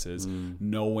awareness is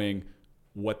knowing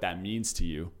what that means to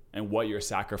you and what you're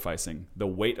sacrificing, the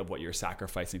weight of what you're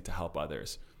sacrificing to help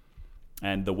others,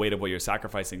 and the weight of what you're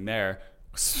sacrificing there.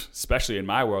 Especially in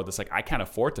my world, it's like I can't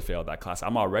afford to fail that class.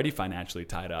 I'm already financially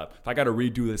tied up. If I got to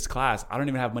redo this class, I don't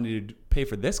even have money to pay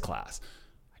for this class.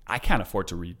 I can't afford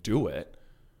to redo it.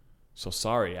 So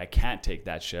sorry, I can't take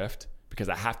that shift because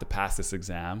I have to pass this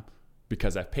exam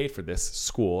because I've paid for this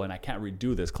school and I can't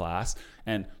redo this class.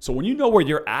 And so when you know where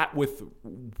you're at with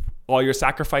all your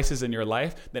sacrifices in your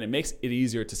life, then it makes it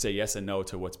easier to say yes and no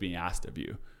to what's being asked of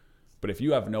you. But if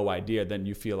you have no idea, then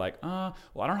you feel like, well,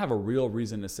 I don't have a real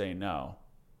reason to say no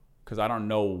because I don't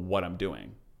know what I'm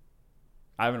doing.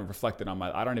 I haven't reflected on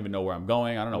I don't even know where I'm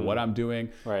going. I don't know what I'm doing.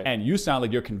 Right. And you sound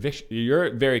like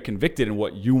you're very convicted in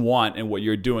what you want and what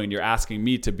you're doing. You're asking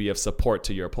me to be of support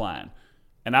to your plan.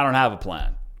 And I don't have a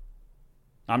plan.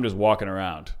 I'm just walking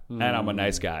around and I'm a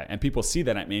nice guy. And people see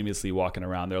that I'm aimlessly walking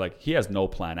around. They're like, he has no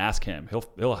plan. Ask him.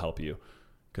 He'll help you.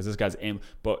 Because this guy's aim.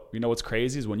 But you know what's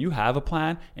crazy is when you have a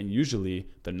plan, and usually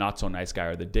the not so nice guy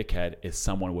or the dickhead is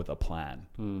someone with a plan.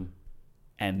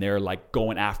 And they're like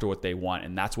going after what they want.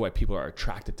 And that's why people are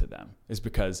attracted to them, is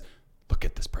because look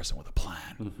at this person with a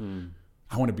plan.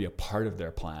 I want to be a part of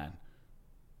their plan.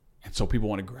 And so people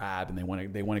want to grab and they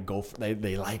want to go for,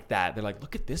 they like that. They're like,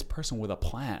 look at this person with a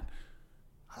plan.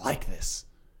 I like this.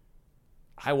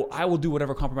 I will do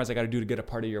whatever compromise I got to do to get a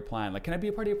part of your plan. Like, can I be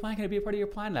a part of your plan? Can I be a part of your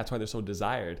plan? That's why they're so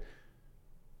desired.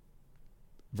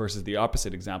 Versus the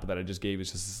opposite example that I just gave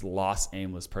is just this lost,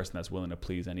 aimless person that's willing to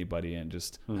please anybody and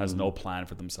just has no plan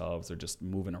for themselves. They're just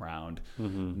moving around,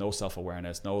 no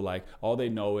self-awareness, all they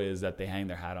know is that they hang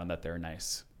their hat on that they're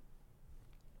nice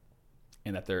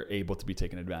and that they're able to be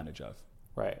taken advantage of.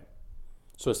 Right.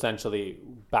 So essentially,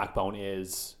 backbone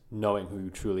is knowing who you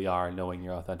truly are, knowing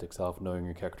your authentic self, knowing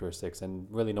your characteristics, and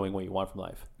really knowing what you want from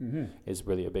life is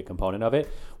really a big component of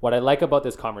it. What I like about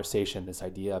this conversation, this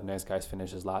idea of nice guys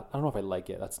finishes last, I don't know if I like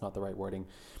it. That's not the right wording.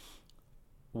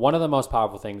 One of the most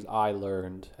powerful things I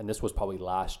learned, and this was probably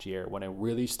last year when I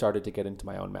really started to get into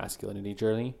my own masculinity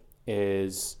journey,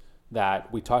 is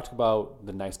that we talked about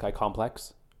the nice guy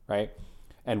complex, right?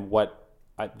 And what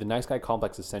the nice guy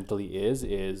complex essentially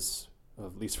is,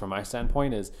 at least from my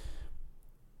standpoint, is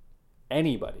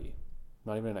anybody,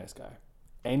 not even a nice guy,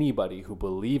 anybody who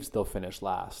believes they'll finish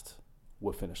last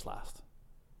will finish last.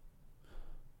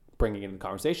 Bringing it in the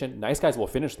conversation, nice guys will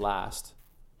finish last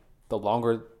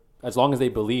as long as they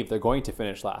believe they're going to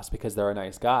finish last because they're a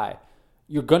nice guy.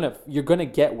 You're gonna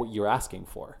get what you're asking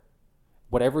for.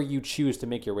 Whatever you choose to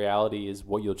make your reality is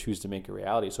what you'll choose to make your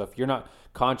reality. So if you're not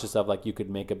conscious of you could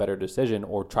make a better decision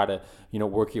or try to,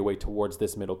 work your way towards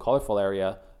this middle colorful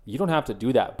area, you don't have to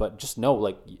do that. But just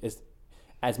know,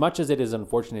 as much as it is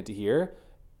unfortunate to hear,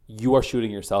 you are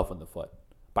shooting yourself in the foot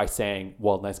by saying,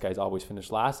 well, nice guys always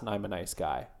finish last and I'm a nice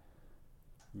guy.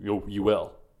 You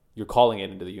will. You're calling it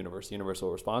into the universe. The universe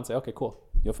will respond, say, okay, cool.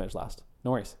 You'll finish last.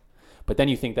 No worries. But then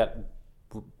you think that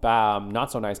not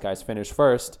so nice guys finish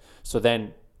first, so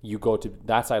then you go to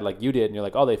that side like you did and you're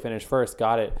like, oh, they finished first,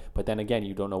 got it. But then again,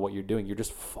 you don't know what you're doing. You're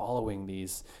just following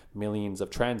these millions of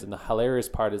trends. And the hilarious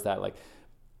part is that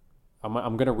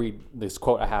I'm gonna read this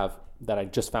quote I have that I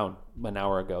just found an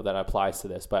hour ago that applies to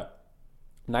this. But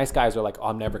nice guys are like, oh,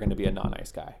 I'm never gonna be a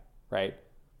non-nice guy, right?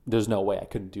 There's no way I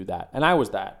couldn't do that. And I was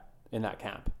in that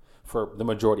camp for the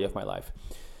majority of my life.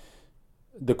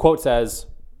 The quote says,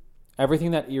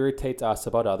 everything that irritates us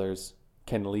about others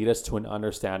can lead us to an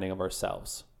understanding of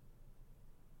ourselves.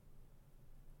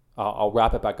 I'll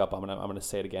wrap it back up. I'm gonna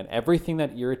say it again. Everything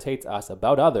that irritates us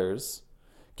about others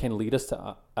can lead us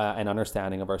to an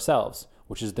understanding of ourselves,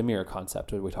 which is the mirror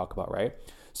concept that we talk about, right?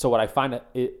 So what I find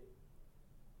it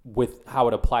with how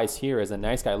it applies here is a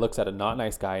nice guy looks at a not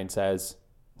nice guy and says,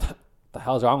 the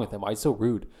hell's wrong with him? Why is he so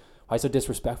rude? Why is he so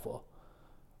disrespectful?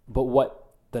 But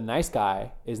what the nice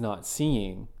guy is not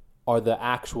seeing are the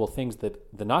actual things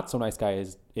that the not so nice guy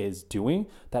is doing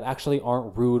that actually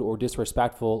aren't rude or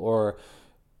disrespectful or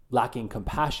lacking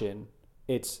compassion.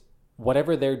 It's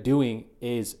whatever they're doing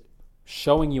is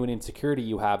showing you an insecurity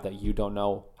you have that you don't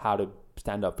know how to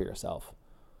stand up for yourself.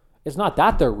 It's not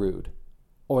that they're rude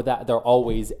or that they're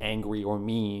always angry or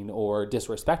mean or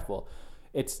disrespectful.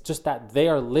 It's just that they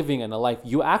are living in a life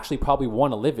you actually probably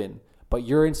want to live in, but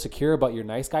you're insecure about your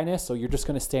nice guyness, so you're just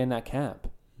going to stay in that camp.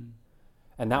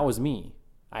 And that was me.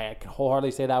 I can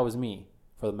wholeheartedly say that was me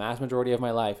for the vast majority of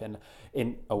my life. And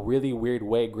in a really weird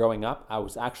way, growing up, I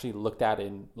was actually looked at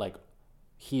in like,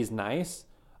 he's nice,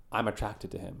 I'm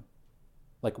attracted to him.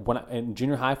 Like in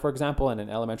junior high, for example, and in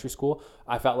elementary school,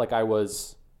 I felt like I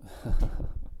was,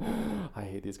 I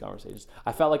hate these conversations.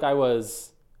 I felt like I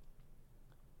was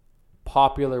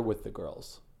popular with the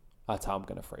girls. That's how I'm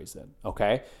going to phrase it.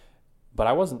 Okay. But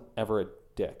I wasn't ever a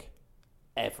dick,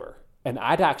 ever. And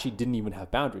I actually didn't even have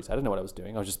boundaries. I didn't know what I was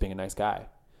doing. I was just being a nice guy.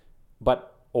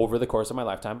 But over the course of my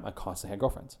lifetime, I constantly had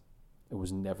girlfriends. It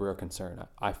was never a concern.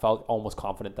 I felt almost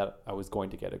confident that I was going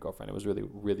to get a girlfriend. It was really,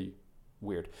 really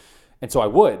weird. And so I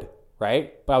would,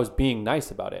 right? But I was being nice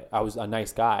about it. I was a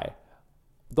nice guy.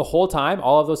 The whole time,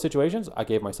 all of those situations, I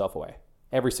gave myself away.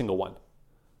 Every single one.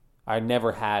 I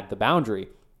never had the boundary.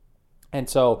 And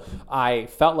so I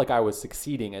felt like I was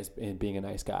succeeding as in being a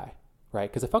nice guy, right?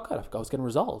 Because I felt good. I was getting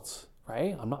results,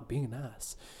 right? I'm not being an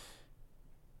ass.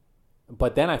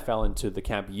 But then I fell into the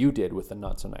camp you did with the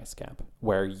not so nice camp,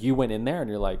 where you went in there and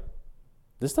you're like,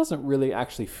 this doesn't really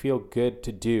actually feel good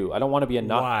to do. I don't want to be a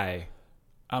not. Why?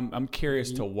 I'm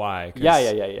curious to why.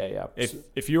 Yeah.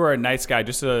 If you are a nice guy,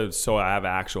 just so I have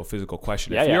an actual physical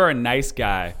question. If Yeah. you're a nice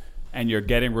guy and you're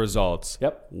getting results,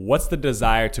 Yep. what's the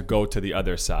desire to go to the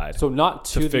other side? So not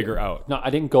to figure out. No, I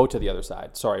didn't go to the other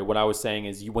side. Sorry. What I was saying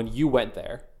is when you went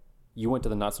there, you went to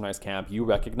the not so nice camp, you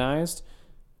recognized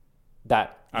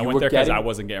that I went there because I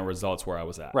wasn't getting results where I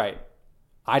was at. Right.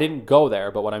 I didn't go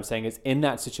there, but what I'm saying is in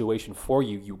that situation for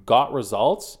you, you got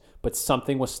results, but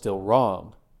something was still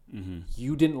wrong. Mm-hmm.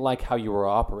 You didn't like how you were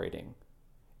operating.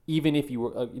 Even if you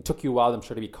were, it took you a while, I'm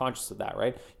sure, to be conscious of that,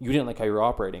 right? You didn't like how you were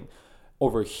operating.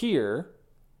 Over here,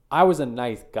 I was a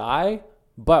nice guy,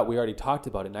 but we already talked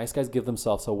about it. Nice guys give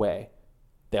themselves away.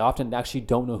 They often actually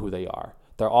don't know who they are.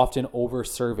 They're often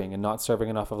over-serving and not serving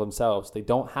enough of themselves. They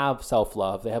don't have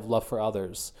self-love. They have love for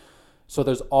others. So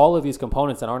there's all of these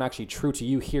components that aren't actually true to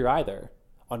you here either,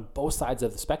 on both sides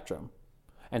of the spectrum.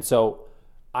 And so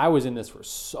I was in this for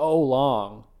so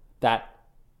long that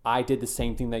I did the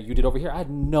same thing that you did over here. I had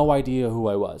no idea who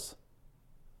I was.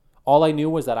 All I knew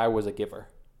was that I was a giver.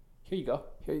 Here you go.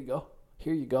 Here you go.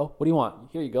 Here you go. What do you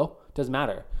want? Here you go. Doesn't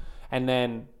matter. And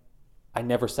then I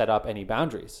never set up any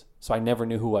boundaries. So I never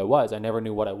knew who I was. I never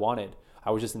knew what I wanted. I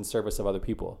was just in service of other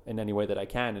people in any way that I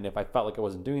can. And if I felt like I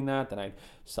wasn't doing that, then I'd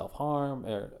self-harm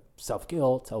or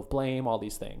self-guilt, self-blame, all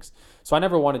these things. So I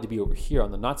never wanted to be over here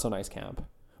on the not so nice camp.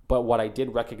 But what I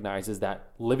did recognize is that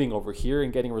living over here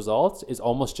and getting results is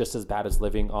almost just as bad as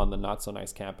living on the not so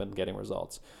nice camp and getting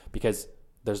results, because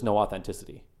there's no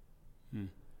authenticity,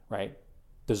 right?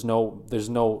 There's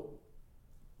no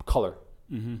color.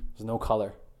 Mm-hmm. There's no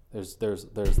color. There's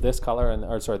this color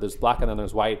there's black and then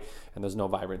there's white, and there's no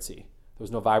vibrancy. There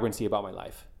was no vibrancy about my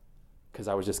life because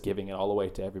I was just giving it all away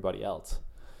to everybody else.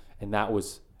 And that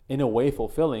was in a way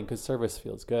fulfilling because service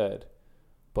feels good.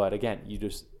 But again,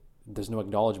 there's no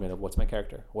acknowledgement of what's my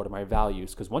character, what are my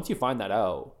values. Because once you find that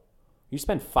out, you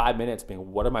spend 5 minutes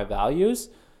being, what are my values?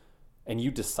 And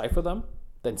you decipher them.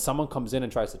 Then someone comes in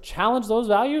and tries to challenge those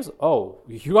values. Oh,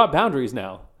 you got boundaries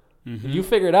now. Mm-hmm. You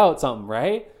figured out something,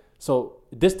 right? So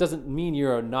this doesn't mean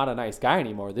you're not a nice guy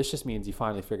anymore. This just means you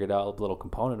finally figured out a little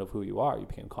component of who you are. You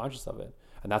became conscious of it.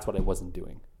 And that's what I wasn't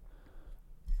doing.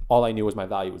 All I knew was my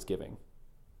value was giving.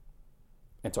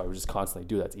 And so I would just constantly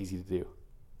do that. It's easy to do.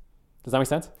 Does that make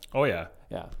sense? Oh yeah.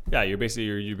 Yeah. Yeah. You're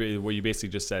basically, what you basically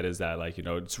just said is that, like, you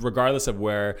know, it's regardless of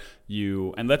where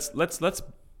you, and let's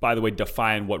by the way,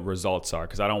 define what results are,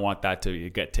 because I don't want that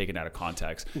to get taken out of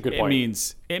context. Good point.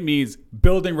 It means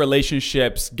building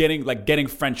relationships, getting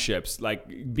friendships, like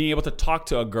being able to talk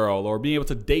to a girl or being able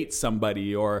to date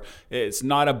somebody. Or it's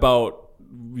not about,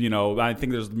 you know, I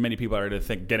think there's many people that are to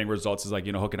think getting results is like,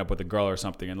 you know, hooking up with a girl or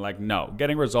something. And like, no,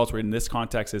 getting results in this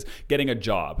context is getting a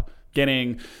job,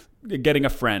 getting a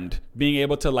friend, being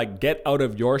able to like get out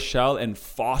of your shell and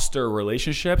foster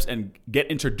relationships and get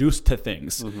introduced to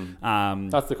things. Mm-hmm.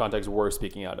 That's the context we're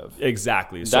speaking out of.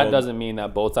 Exactly. That doesn't mean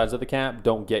that both sides of the camp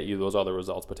don't get you those other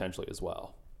results potentially as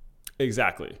well.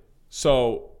 Exactly.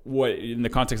 So what, in the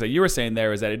context that you were saying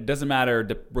there, is that it doesn't matter,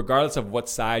 regardless of what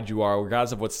side you are,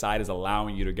 regardless of what side is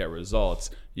allowing you to get results,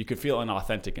 you can feel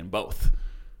inauthentic in both.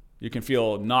 You can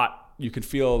feel not you can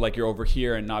feel like you're over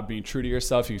here and not being true to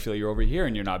yourself. You can feel like you're over here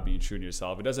and you're not being true to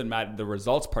yourself. It doesn't matter. The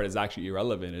results part is actually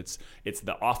irrelevant. It's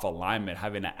the off alignment,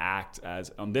 having to act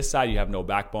as on this side you have no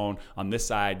backbone. On this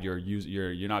side you're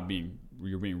being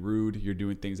rude. You're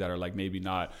doing things that are like maybe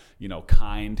not,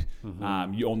 kind.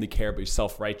 You only care about your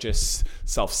self-righteous,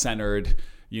 self-centered.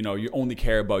 You only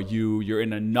care about you. You're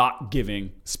in a not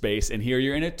giving space, and here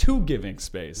you're in a to giving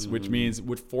space, which means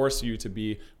would force you to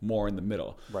be more in the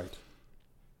middle. Right.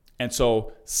 And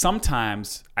so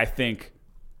sometimes I think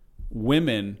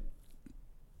women,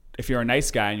 if you're a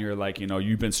nice guy and you're like,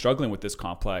 you've been struggling with this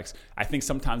complex, I think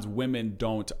sometimes women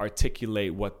don't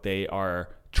articulate what they are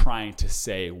trying to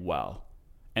say well.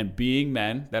 And being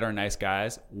men that are nice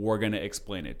guys, we're going to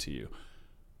explain it to you.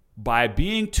 By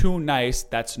being too nice,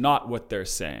 that's not what they're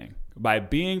saying. By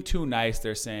being too nice,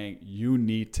 they're saying you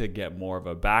need to get more of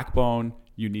a backbone.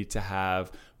 You need to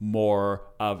have more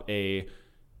of a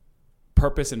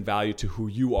purpose and value to who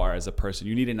you are as a person.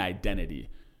 You need an identity.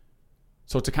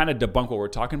 So to kind of debunk what we're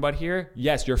talking about here,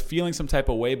 yes, you're feeling some type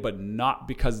of way, but not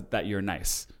because that you're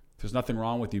nice. There's nothing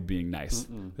wrong with you being nice.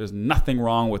 There's nothing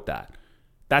wrong with that.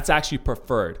 That's actually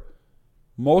preferred.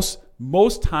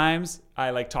 Most times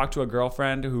I talk to a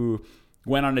girlfriend who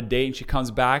went on a date and she comes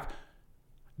back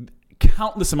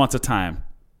countless amounts of time.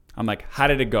 I'm like, how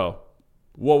did it go?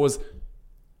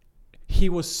 He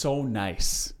was so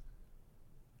nice.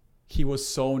 He was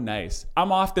so nice.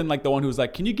 I'm often like the one who's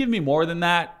like, can you give me more than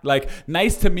that? Like,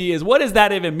 nice to me is, what does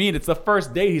that even mean? It's the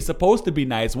first date. He's supposed to be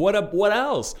nice. What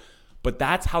else? But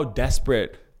that's how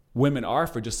desperate women are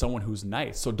for just someone who's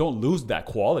nice. So don't lose that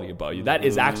quality about you. That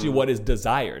is actually what is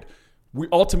desired. We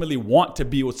ultimately want to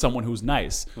be with someone who's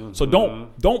nice. So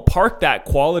don't park that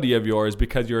quality of yours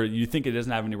because you think it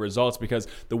doesn't have any results, because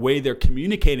the way they're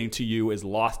communicating to you is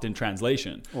lost in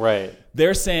translation. Right.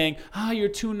 They're saying, you're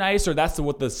too nice, or that's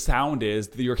what the sound is.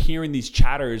 You're hearing these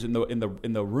chatters in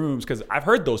the rooms, because I've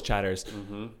heard those chatters.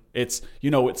 It's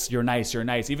you're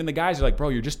nice. Even the guys are like, bro,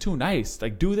 you're just too nice.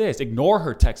 Like, do this. Ignore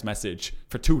her text message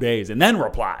for 2 days and then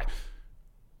reply.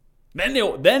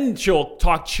 Then she'll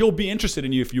talk. She'll be interested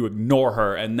in you if you ignore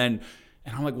her. And I'm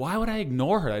like, why would I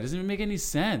ignore her? That doesn't even make any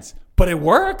sense. But it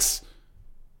works.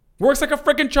 Works like a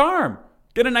freaking charm.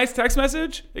 Get a nice text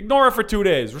message, ignore her for 2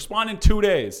 days, respond in 2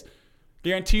 days.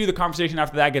 Guarantee you the conversation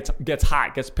after that gets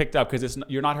hot, gets picked up, because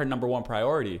you're not her number one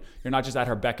priority. You're not just at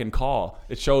her beck and call.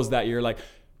 It shows that you're like,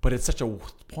 but it's such a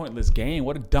pointless game.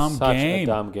 What a dumb game.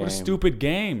 What a stupid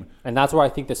game. And that's where I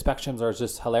think the spectrums are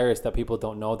just hilarious, that people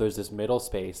don't know there's this middle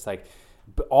space. Like,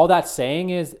 all that's saying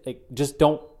is,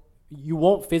 you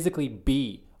won't physically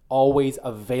be always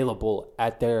available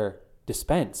at their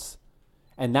dispense.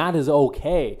 And that is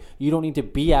okay. You don't need to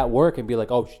be at work and be like,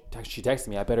 oh, she texted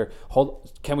me. I better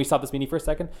can we stop this meeting for a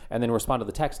second? And then respond to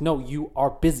the text. No, you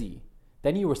are busy.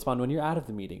 Then you respond when you're out of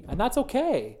the meeting. And that's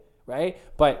okay. Right?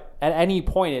 But at any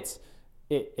point,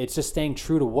 it's just staying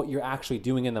true to what you're actually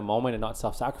doing in the moment and not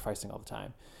self-sacrificing all the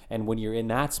time. And when you're in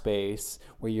that space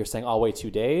where you're saying, I'll wait 2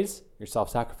 days, you're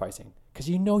self-sacrificing, because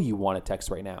you want to text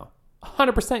right now.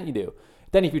 100% you do.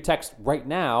 Then if you text right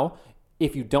now,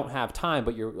 if you don't have time,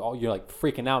 but you're like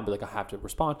freaking out and be like, I have to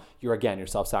respond, you're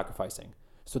self-sacrificing.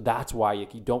 So that's why you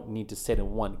don't need to sit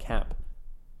in one camp.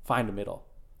 Find a middle.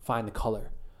 Find the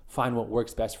color. Find what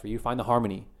works best for you. Find the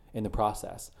harmony in the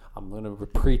process. I'm going to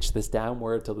preach this damn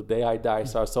word till the day I die.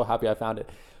 So I was so happy I found it.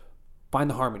 Find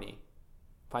the harmony.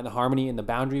 Find the harmony in the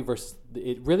boundary versus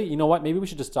it. Really, you know what? Maybe we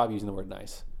should just stop using the word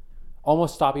nice.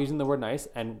 Almost stop using the word nice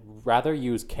and rather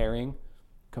use caring,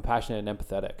 compassionate, and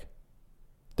empathetic.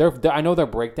 I know they're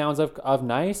breakdowns of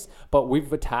nice, but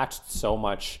we've attached so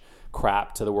much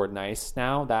crap to the word nice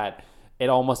now that it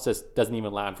almost just doesn't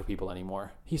even land for people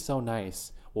anymore. He's so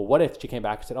nice. Well, what if she came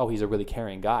back and said, oh, he's a really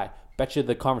caring guy? Bet you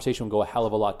the conversation would go a hell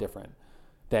of a lot different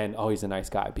than, oh, he's a nice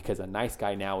guy, because a nice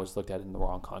guy now is looked at in the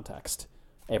wrong context.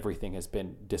 Everything has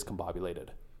been discombobulated.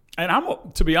 And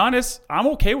to be honest, I'm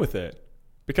okay with it,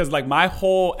 because like my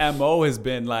whole MO has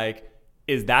been like,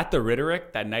 is that the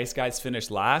rhetoric that nice guys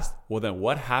finish last? Well, then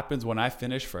what happens when I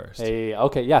finish first? Hey,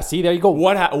 okay, yeah. See, there you go.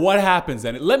 What happens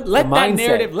then? Let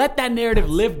that narrative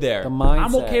live there.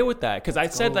 I'm okay with that, because I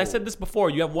said this before.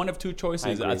 You have one of two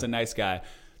choices as a nice guy.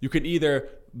 You can either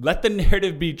let the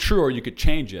narrative be true, or you could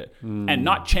change it, and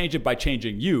not change it by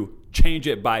changing you. Change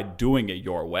it by doing it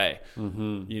your way.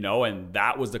 And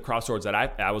that was the crossroads that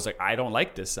I was like, I don't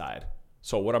like this side.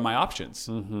 So what are my options?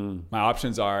 My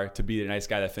options are to be the nice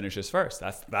guy that finishes first.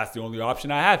 That's the only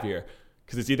option I have here,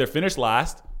 because it's either finish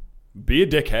last, be a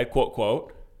dickhead, quote,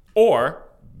 quote, or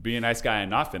be a nice guy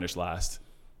and not finish last.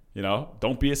 You know,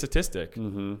 don't be a statistic.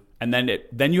 Mm-hmm. And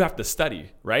then you have to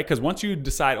study, right? Because once you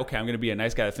decide, okay, I'm going to be a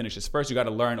nice guy that finishes first, you got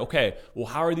to learn, okay, well,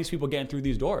 how are these people getting through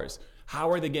these doors?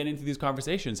 How are they getting into these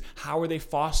conversations? How are they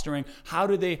fostering? How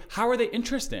are they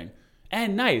interesting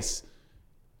and nice?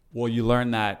 Well, you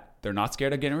learn that they're not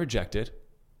scared of getting rejected,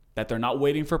 that they're not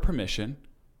waiting for permission,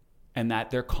 and that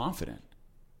they're confident.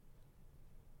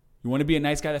 You want to be a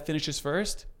nice guy that finishes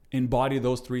first? Embody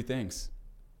those 3 things.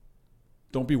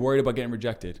 Don't be worried about getting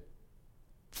rejected.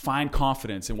 Find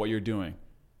confidence in what you're doing.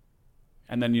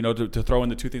 And then, you know, to throw in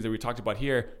the 2 things that we talked about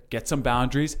here, get some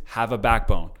boundaries, have a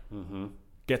backbone. Mm-hmm.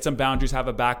 Get some boundaries, have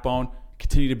a backbone,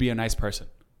 continue to be a nice person.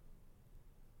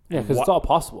 Yeah, because it's all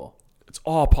possible. It's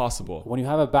all possible. When you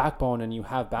have a backbone and you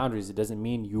have boundaries, it doesn't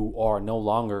mean you are no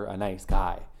longer a nice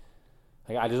guy.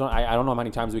 Like, I don't know how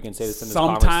many times we can say this in this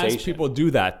conversation. Sometimes people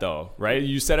do that though, right?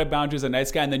 You set a boundary as a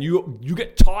nice guy, and then you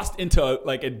get tossed into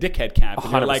like a dickhead camp.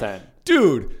 And 100%. you're like,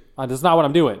 dude, that's not what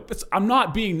I'm doing. I'm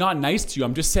not being not nice to you.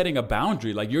 I'm just setting a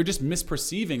boundary. Like, you're just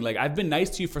misperceiving. Like, I've been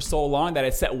nice to you for so long that I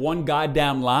set one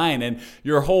goddamn line, and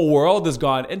your whole world is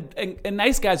gone. And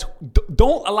nice guys,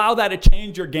 don't allow that to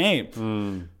change your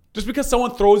game. Just because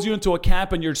someone throws you into a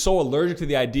camp and you're so allergic to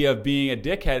the idea of being a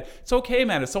dickhead, it's okay,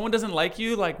 man. If someone doesn't like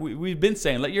you, like we've been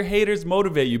saying, let your haters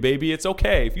motivate you, baby. It's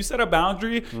okay. If you set a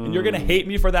boundary and you're going to hate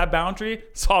me for that boundary,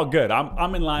 it's all good.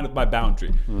 I'm in line with my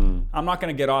boundary. I'm not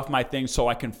going to get off my thing so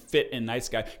I can fit in nice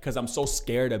guy because I'm so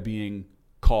scared of being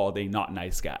called a not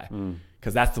nice guy.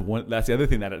 Because that's the other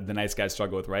thing that the nice guys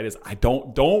struggle with, right? Is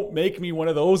don't make me one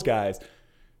of those guys.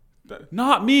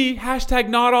 Not me, hashtag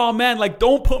not all men. Like,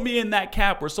 don't put me in that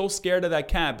camp. We're so scared of that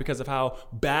camp because of how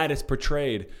bad it's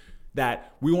portrayed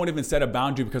that we won't even set a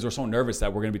boundary because we're so nervous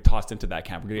that we're going to be tossed into that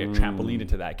camp. We're going to get trampolined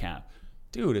into that camp.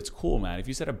 Dude, it's cool, man. If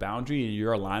you set a boundary and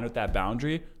you're aligned with that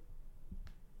boundary,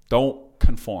 don't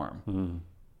conform,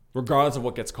 regardless of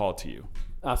what gets called to you.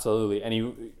 Absolutely. And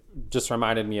you just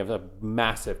reminded me of a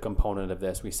massive component of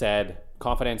this. We said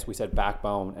confidence, we said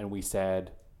backbone, and we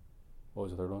said, what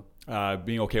was the third one?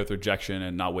 Being okay with rejection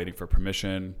and not waiting for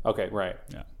permission. Okay, right.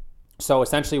 Yeah. So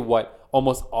essentially what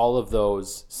almost all of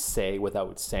those say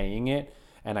without saying it,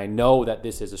 and I know that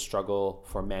this is a struggle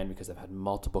for men because I've had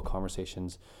multiple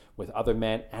conversations with other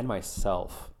men and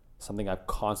myself. Something I've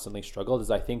constantly struggled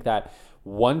is I think that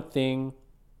one thing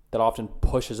that often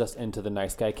pushes us into the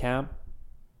nice guy camp,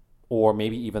 or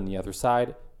maybe even the other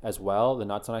side as well, the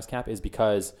not so nice camp, is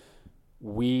because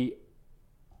we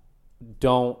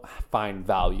don't find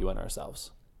value in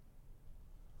ourselves.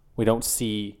 We don't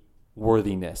see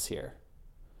worthiness here.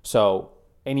 So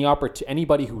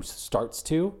anybody who starts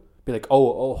to be like,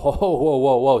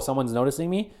 whoa, someone's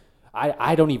noticing me.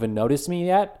 I don't even notice me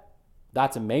yet.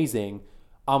 That's amazing.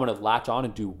 I'm going to latch on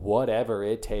and do whatever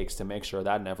it takes to make sure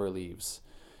that never leaves.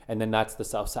 And then that's the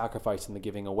self-sacrifice and the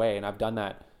giving away. And I've done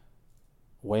that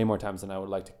way more times than I would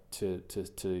like to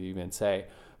even say.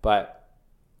 But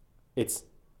it's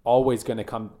always going to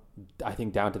come, I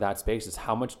think, down to that space is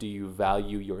how much do you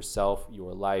value yourself,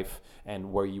 your life,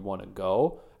 and where you want to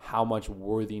go? How much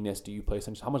worthiness do you place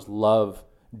on? How much love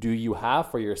do you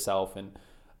have for yourself? And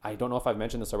I don't know if I've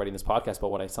mentioned this already in this podcast,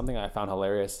 but something I found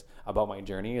hilarious about my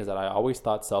journey is that I always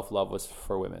thought self-love was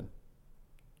for women.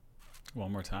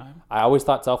 One more time. I always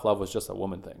thought self-love was just a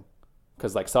woman thing.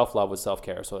 Because like self-love was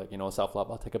self-care. So like,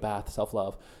 self-love, I'll take a bath,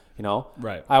 self-love,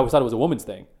 Right. I always thought it was a woman's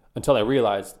thing until I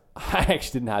realized I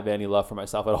actually didn't have any love for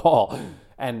myself at all.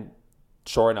 And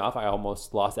sure enough, I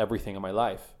almost lost everything in my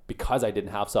life because I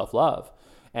didn't have self-love.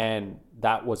 And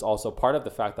that was also part of the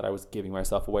fact that I was giving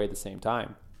myself away at the same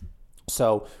time.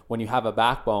 So when you have a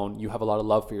backbone, you have a lot of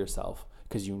love for yourself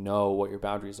because you know what your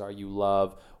boundaries are. You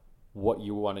love what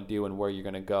you want to do and where you're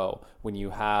going to go. When you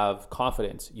have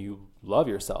confidence, you love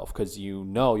yourself because you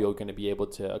know you're going to be able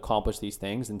to accomplish these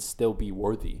things and still be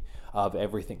worthy of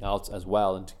everything else as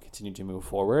well and to continue to move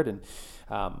forward. And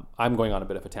I'm going on a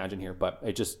bit of a tangent here, but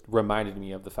it just reminded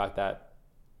me of the fact that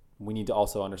we need to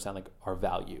also understand like our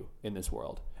value in this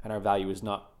world, and our value is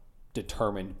not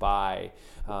determined by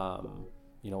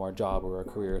our job or our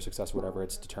career or success or whatever.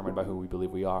 It's determined by who we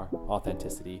believe we are.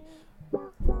 Authenticity.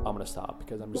 I'm going to stop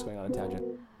because I'm just going on a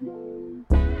tangent.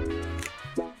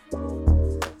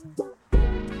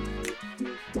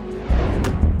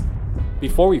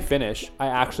 Before we finish, I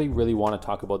actually really want to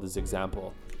talk about this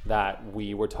example that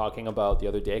we were talking about the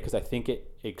other day because I think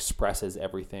it expresses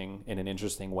everything in an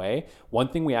interesting way. One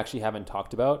thing we actually haven't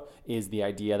talked about is the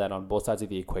idea that on both sides of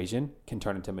the equation can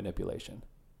turn into manipulation.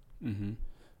 Mm-hmm.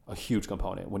 A huge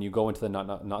component. When you go into the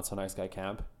not so nice guy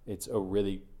camp, it's a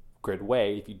really good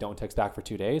way. If you don't text back for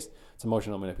 2 days, it's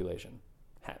emotional manipulation.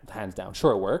 Hands down.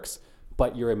 Sure, it works,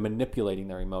 but you're manipulating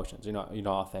their emotions. You're not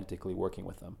authentically working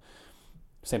with them.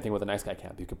 Same thing with a nice guy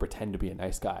camp. You could pretend to be a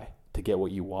nice guy to get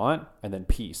what you want, and then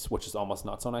peace, which is almost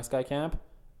not so nice guy camp,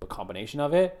 but combination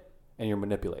of it, and you're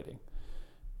manipulating.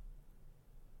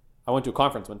 I went to a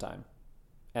conference one time,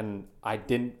 and I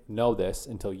didn't know this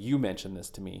until you mentioned this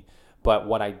to me. But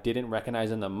what I didn't recognize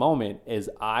in the moment is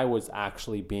I was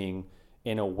actually being,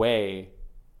 in a way,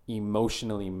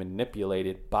 emotionally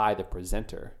manipulated by the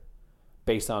presenter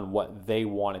based on what they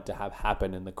wanted to have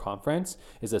happen in the conference,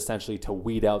 is essentially to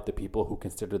weed out the people who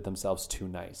considered themselves too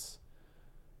nice.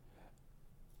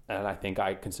 And I think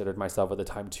I considered myself at the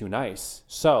time too nice.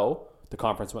 So the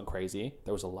conference went crazy.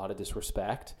 There was a lot of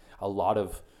disrespect, a lot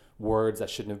of words that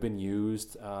shouldn't have been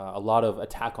used, a lot of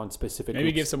attack on specific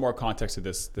Maybe groups. give some more context to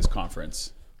this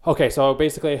conference. Okay, so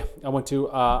basically I went to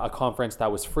a conference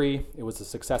that was free. It was a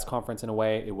success conference in a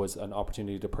way. It was an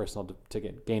opportunity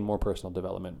to gain more personal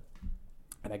development.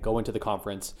 And I go into the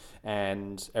conference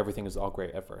and everything is all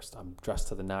great at first. I'm dressed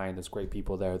to the nine. There's great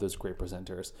people there. There's great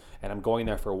presenters. And I'm going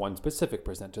there for one specific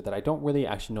presenter that I don't really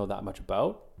actually know that much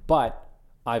about, but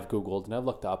I've Googled and I've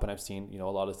looked up and I've seen, a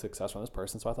lot of success from this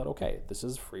person. So I thought, okay, this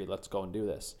is free. Let's go and do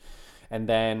this. And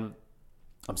then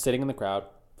I'm sitting in the crowd,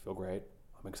 feel great.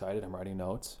 I'm excited. I'm writing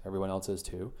notes. Everyone else is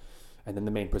too. And then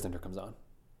the main presenter comes on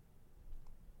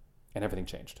and everything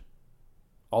changed.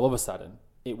 All of a sudden,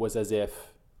 it was as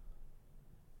if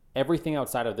everything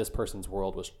outside of this person's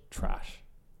world was trash.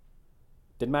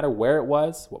 Didn't matter where it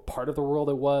was, what part of the world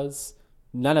it was.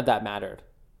 None of that mattered.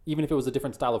 Even if it was a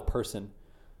different style of person,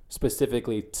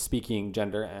 specifically speaking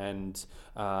gender and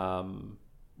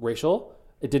racial,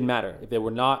 it didn't matter. If they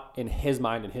were not in his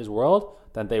mind, in his world,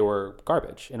 then they were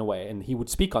garbage in a way. And he would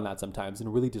speak on that sometimes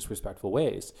in really disrespectful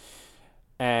ways.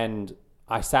 And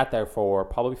I sat there for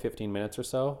probably 15 minutes or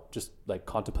so, just like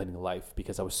contemplating life,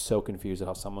 because I was so confused at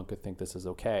how someone could think this is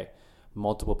okay.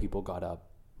 Multiple people got up.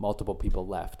 Multiple people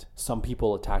left. Some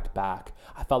people attacked back.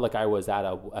 I felt like I was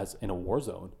in a war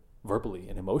zone, verbally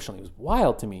and emotionally. It was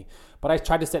wild to me. But I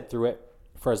tried to sit through it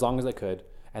for as long as I could.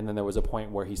 And then there was a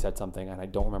point where he said something, and I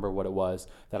don't remember what it was,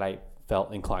 that I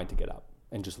felt inclined to get up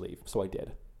and just leave. So I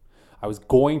did. I was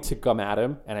going to come at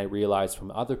him, and I realized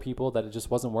from other people that it just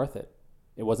wasn't worth it.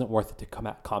 It wasn't worth it to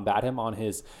combat him on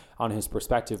his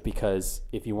perspective, because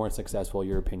if you weren't successful,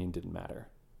 your opinion didn't matter.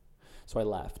 So I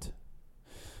left.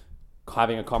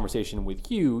 Having a conversation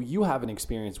with you have an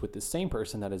experience with the same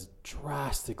person that is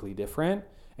drastically different,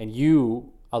 and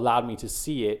you allowed me to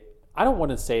see it. I don't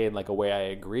want to say in like a way I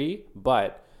agree,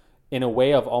 but in a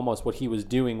way of almost what he was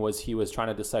doing was he was trying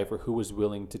to decipher who was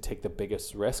willing to take the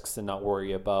biggest risks and not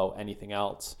worry about anything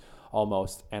else.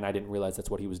 Almost. And I didn't realize that's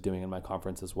what he was doing in my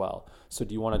conference as well. So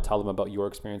do you want to tell them about your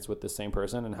experience with the same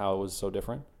person and how it was so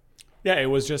different? Yeah, it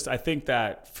was just, I think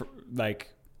that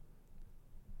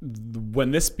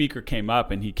when this speaker came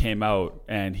up and he came out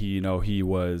and he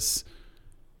was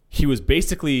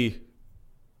basically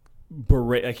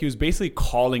he was basically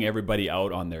calling everybody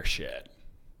out on their shit.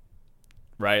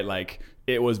 Right? Like,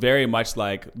 it was very much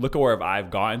like, look at where I've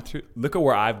gotten to, look at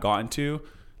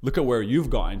where you've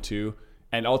gotten to.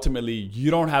 And ultimately, you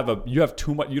don't have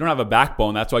a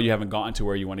backbone. That's why you haven't gotten to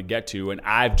where you want to get to. And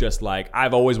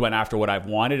I've always went after what I've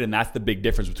wanted. And that's the big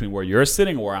difference between where you're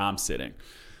sitting and where I'm sitting.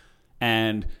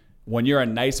 And when you're a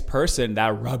nice person,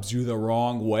 that rubs you the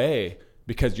wrong way,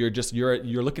 because you're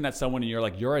looking at someone and you're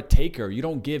like, you're a taker. You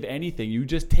don't give anything. You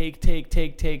just take.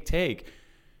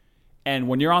 And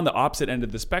when you're on the opposite end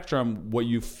of the spectrum, what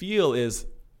you feel is,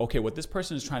 okay, what this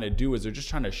person is trying to do is they're just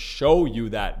trying to show you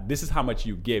that this is how much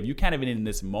you give. You can't even in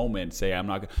this moment say, I'm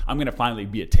going to finally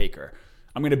be a taker.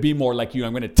 I'm going to be more like you.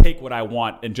 I'm going to take what I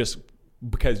want, and just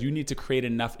because you need to create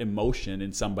enough emotion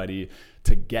in somebody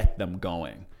to get them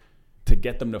going, to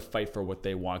get them to fight for what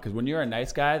they want. Because when you're a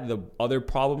nice guy, the other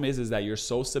problem is that you're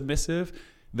so submissive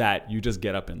that you just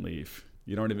get up and leave.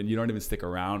 You don't even stick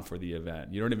around for the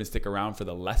event. You don't even stick around for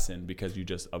the lesson, because you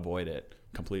just avoid it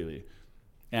completely.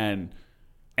 And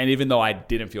even though I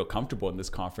didn't feel comfortable in this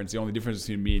conference, the only difference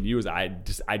between me and you is I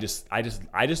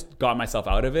just got myself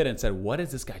out of it and said, what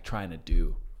is this guy trying to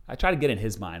do? I try to get in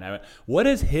his mind. I went, what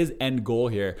is his end goal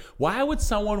here? Why would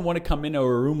someone want to come into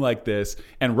a room like this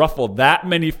and ruffle that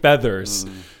many feathers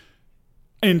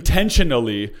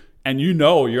intentionally? And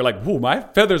you're like, whoa, my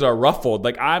feathers are ruffled.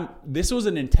 Like, this was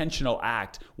an intentional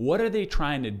act. What are they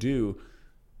trying to do?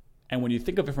 And when you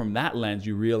think of it from that lens,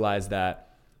 you realize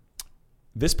that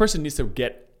this person needs to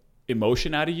get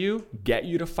emotion out of you, get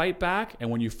you to fight back. And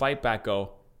when you fight back,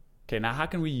 go, okay, now how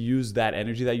can we use that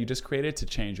energy that you just created to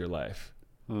change your life?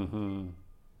 Mm-hmm.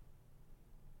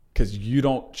 because you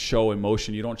don't show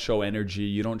emotion, you don't show energy,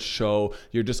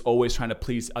 you're just always trying to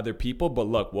please other people. But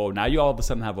look, whoa, now you all of a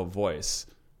sudden have a voice.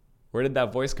 Where did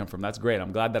that voice come from? That's great.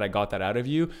 I'm glad that I got that out of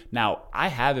you. Now I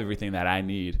have everything that I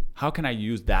need. How can I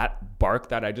use that bark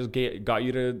that I just got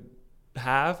you to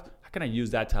have? How can I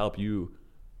use that to help you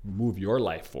move your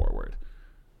life forward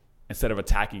instead of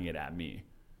attacking it at me?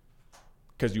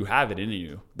 Because you have it in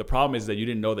you. The problem is that you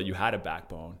didn't know that you had a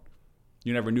backbone.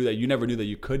 You never knew that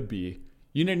you could be.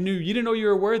 You didn't know you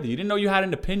were worthy. You didn't know you had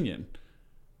an opinion.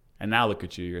 And now look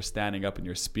at you. You're standing up and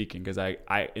you're speaking because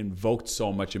I invoked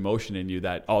so much emotion in you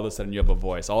that all of a sudden you have a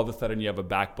voice. All of a sudden you have a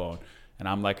backbone. And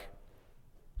I'm like,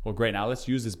 well, great. Now let's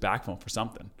use this backbone for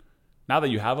something. Now that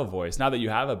you have a voice, now that you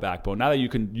have a backbone, now that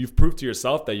you've proved to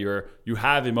yourself that you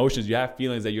have emotions, you have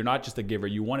feelings, that you're not just a giver.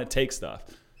 You want to take stuff.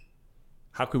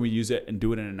 How can we use it and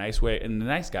do it in a nice way, in a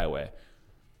nice guy way?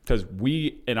 Because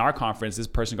in our conference, this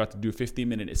person got to do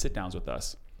 15-minute sit downs with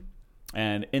us.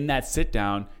 And in that sit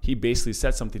down, he basically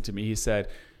said something to me. He said,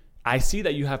 I see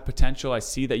that you have potential. I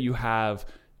see that you have,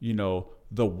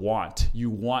 the want. You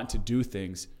want to do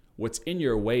things. What's in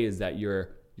your way is that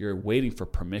you're waiting for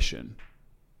permission.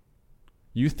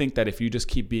 You think that if you just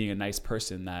keep being a nice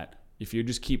person, that if you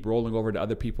just keep rolling over to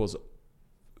other people's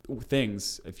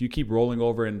things, if you keep rolling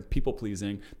over and people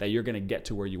pleasing, that you're going to get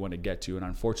to where you want to get to. And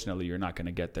unfortunately, you're not going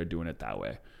to get there doing it that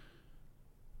way.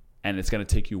 And it's going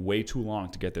to take you way too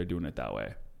long to get there doing it that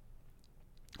way.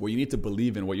 What you need to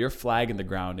believe in, what your flag in the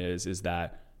ground is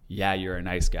that, yeah, you're a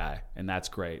nice guy. And that's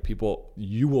great.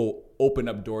 You will open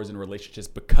up doors in relationships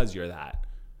because you're that.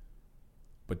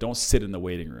 But don't sit in the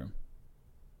waiting room.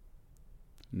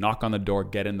 Knock on the door,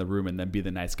 get in the room, and then be the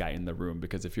nice guy in the room.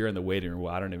 Because if you're in the waiting room,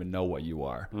 well, I don't even know what you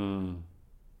are. You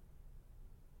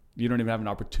don't even have an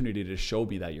opportunity to show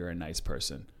me that you're a nice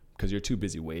person because you're too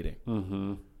busy waiting.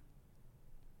 Mm-hmm.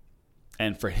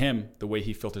 And for him, the way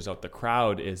he filters out the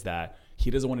crowd is that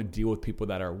he doesn't want to deal with people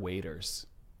that are waiters.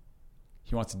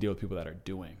 He wants to deal with people that are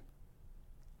doing.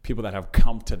 People that have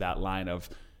come to that line of,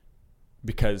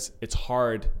 because it's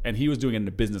hard, and he was doing it in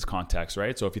a business context,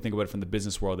 right? So if you think about it from the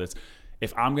business world, it's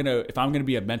if I'm gonna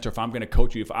be a mentor, if I'm gonna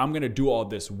coach you, if I'm gonna do all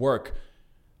this work,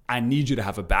 I need you to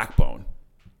have a backbone.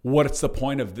 What's the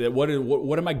point of that? What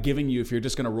am I giving you if you're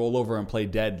just gonna roll over and play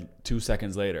dead 2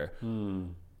 seconds later?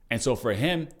 And so for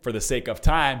him, for the sake of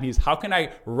time, how can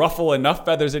I ruffle enough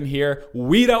feathers in here,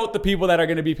 weed out the people that are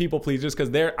going to be people pleasers, because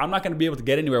I'm not going to be able to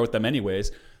get anywhere with them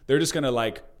anyways. They're just going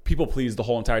to people please the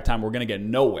whole entire time. We're going to get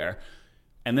nowhere.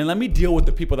 And then let me deal with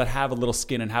the people that have a little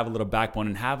skin and have a little backbone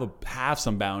and have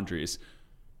some boundaries.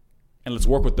 And let's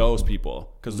work with those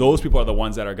people, because those people are the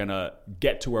ones that are going to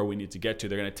get to where we need to get to.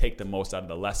 They're going to take the most out of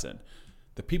the lesson.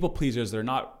 The people pleasers, I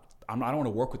don't want to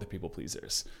work with the people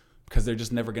pleasers, because they're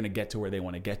just never going to get to where they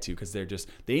want to get to, because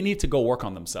they need to go work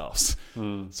on themselves.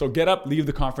 So get up, leave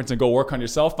the conference, and go work on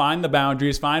yourself. Find the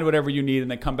boundaries, find whatever you need,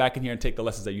 and then come back in here and take the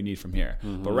lessons that you need from here.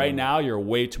 Mm-hmm. But right now, you're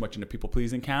way too much into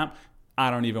people-pleasing camp. I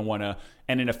don't even want to.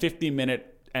 And in a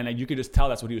 15-minute, and you could just tell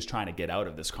that's what he was trying to get out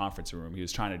of this conference room. He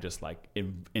was trying to just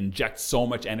inject so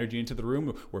much energy into the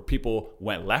room where people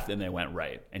went left and they went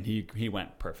right. And he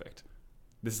went perfect.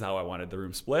 This is how I wanted the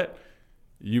room split.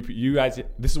 You guys,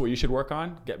 this is what you should work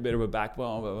on. Get a bit of a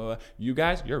backbone. Blah, blah, blah. You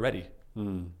guys, you're ready.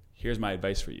 Here's my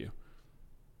advice for you.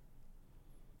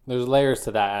 There's layers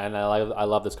to that, and I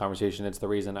love this conversation. It's the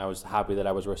reason I was happy that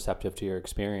I was receptive to your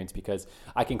experience, because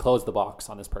I can close the box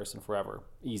on this person forever.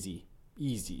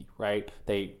 Easy, right?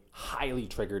 They highly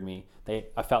triggered me.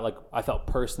 I felt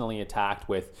personally attacked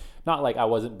with, not like I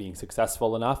wasn't being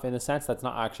successful enough in a sense. That's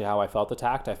not actually how I felt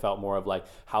attacked. I felt more of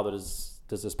how does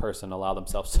this person allow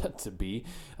themselves to be?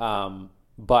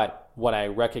 But what I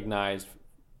recognized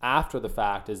after the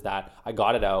fact is that I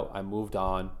got it out. I moved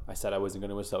on. I said I wasn't going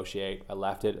to associate. I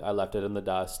left it in the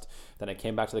dust. Then I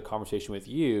came back to the conversation with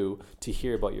you to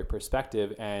hear about your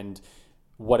perspective. And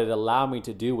what it allowed me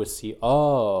to do was see,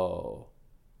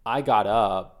 I got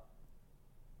up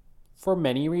for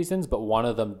many reasons, but one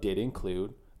of them did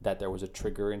include that there was a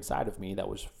trigger inside of me that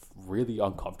was really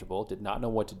uncomfortable, did not know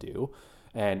what to do.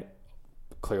 And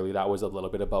clearly that was a little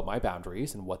bit about my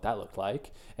boundaries and what that looked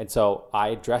like. And so I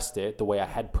addressed it the way I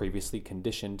had previously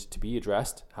conditioned to be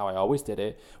addressed, how I always did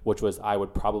it, which was I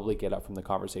would probably get up from the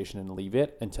conversation and leave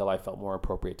it until I felt more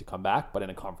appropriate to come back. But in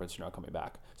a conference, you're not coming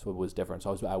back. So it was different.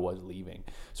 So I was leaving.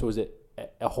 So it was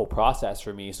a whole process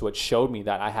for me. So it showed me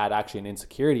that I had actually an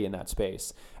insecurity in that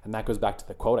space. And that goes back to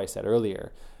the quote I said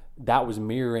earlier. That was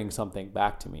mirroring something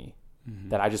back to me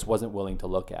that I just wasn't willing to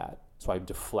look at. So I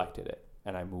deflected it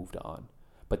and I moved on.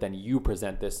 But then you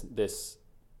present this,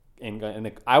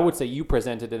 and I would say you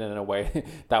presented it in a way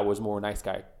that was more nice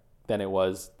guy than it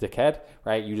was dickhead,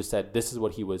 right? You just said, this is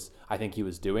what I think he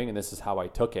was doing, and this is how I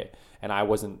took it. And I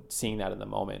wasn't seeing that in the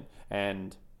moment.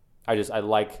 And I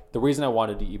like, the reason I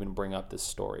wanted to even bring up this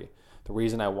story, the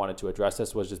reason I wanted to address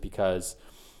this was just because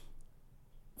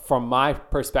from my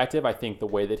perspective, I think the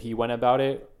way that he went about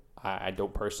it, I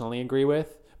don't personally agree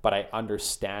with, but I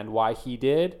understand why he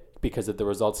did, because of the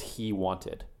results he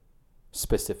wanted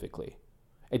specifically.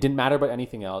 It didn't matter about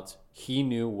anything else. He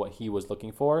knew what he was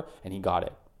looking for, and he got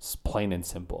it. It's plain and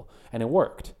simple. And it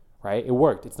worked, right? It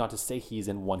worked. It's not to say he's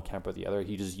in one camp or the other.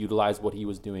 He just utilized what he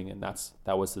was doing, and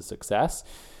that was the success.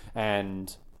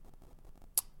 And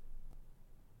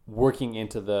working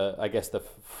into the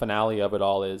finale of it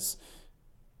all is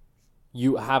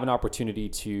you have an opportunity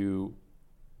to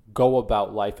go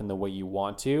about life in the way you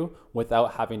want to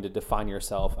without having to define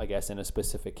yourself, I guess, in a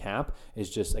specific camp. Is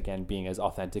just, again, being as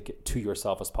authentic to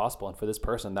yourself as possible. And for this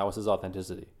person, that was his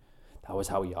authenticity. That was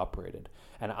how he operated.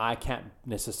 And I can't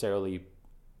necessarily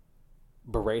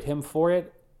berate him for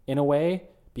it in a way,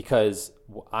 because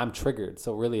I'm triggered.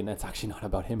 So really, and that's actually not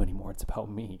about him anymore. It's about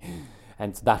me.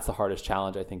 And so that's the hardest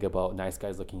challenge, I think, about nice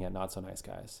guys looking at not so nice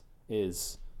guys,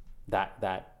 is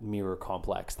that mirror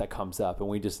complex that comes up.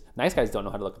 And nice guys don't know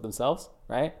how to look at themselves,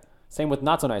 right? Same with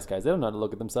not so nice guys. They don't know how to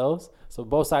look at themselves. So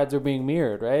both sides are being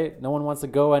mirrored, right? No one wants to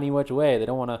go any which way. They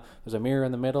don't want to, there's a mirror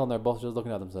in the middle and they're both just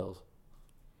looking at themselves.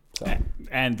 So.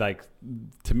 And like,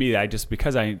 to me,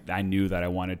 because I knew that I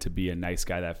wanted to be a nice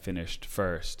guy that finished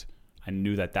first, I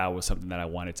knew that was something that I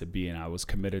wanted to be. And I was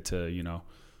committed to,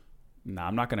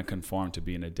 I'm not going to conform to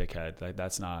being a dickhead. Like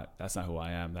that's not who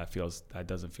I am. That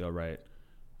doesn't feel right.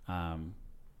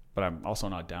 But I'm also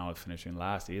not down with finishing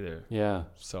last either. Yeah.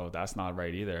 So that's not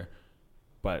right either.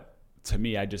 But to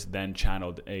me, I just then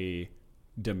channeled a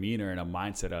demeanor and a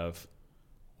mindset of,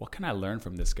 what can I learn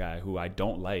from this guy who I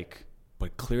don't like,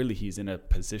 but clearly he's in a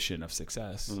position of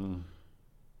success?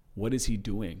 What is he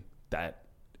doing that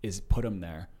is put him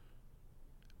there?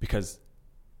 Because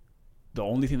the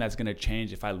only thing that's going to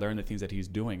change if I learn the things that he's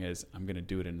doing is I'm going to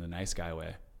do it in the nice guy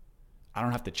way. I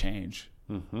don't have to change.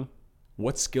 Mm-hmm.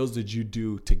 What skills did you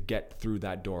do to get through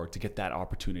that door, to get that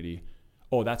opportunity?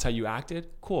 Oh, that's how you acted?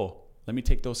 Cool. Let me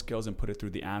take those skills and put it through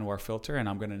the Anwar filter, and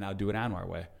I'm going to now do it Anwar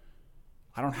way.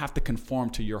 I don't have to conform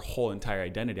to your whole entire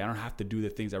identity. I don't have to do the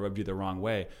things that rubbed you the wrong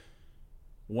way.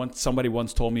 Somebody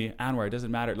once told me, Anwar, it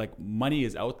doesn't matter. Like, money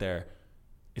is out there.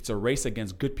 It's a race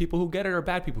against good people who get it or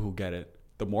bad people who get it.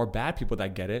 The more bad people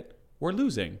that get it, we're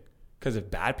losing. Because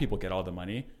if bad people get all the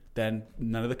money, then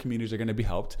none of the communities are going to be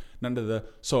helped.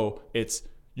 So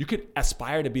you could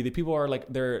aspire to be, the people are like,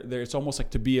 it's almost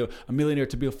like to be a millionaire,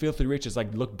 to be a filthy rich is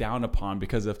like looked down upon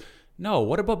because of, no,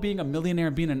 what about being a millionaire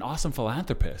and being an awesome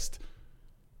philanthropist?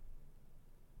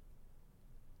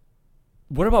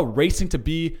 What about racing to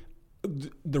be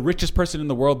the richest person in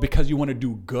the world because you want to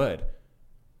do good?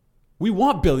 We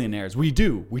want billionaires. We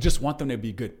do. We just want them to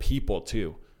be good people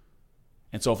too.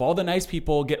 And so if all the nice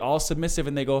people get all submissive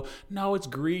and they go, no, it's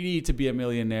greedy to be a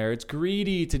millionaire. It's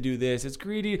greedy to do this. It's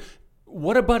greedy.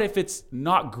 What about if it's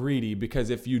not greedy? Because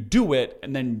if you do it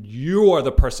and then you are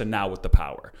the person now with the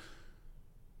power,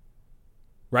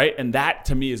 right? And that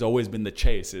to me has always been the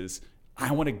chase is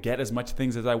I want to get as much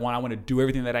things as I want. I want to do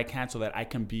everything that I can so that I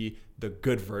can be the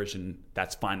good version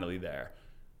that's finally there.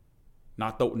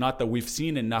 Not that we've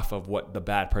seen enough of what the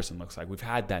bad person looks like. We've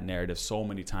had that narrative so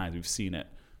many times. We've seen it.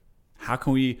 How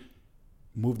can we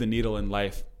move the needle in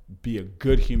life, be a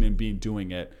good human being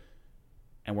doing it?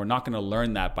 And we're not going to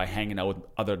learn that by hanging out with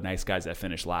other nice guys that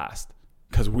finish last.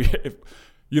 Because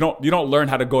you don't learn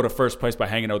how to go to first place by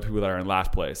hanging out with people that are in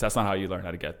last place. That's not how you learn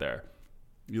how to get there.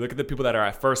 You look at the people that are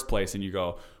at first place and you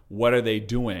go, what are they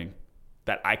doing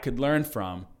that I could learn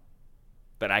from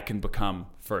that I can become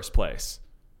first place?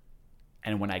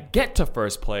 And when I get to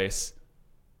first place,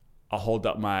 I'll hold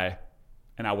up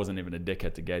and I wasn't even a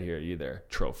dickhead to get here either,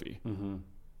 trophy. Mm-hmm.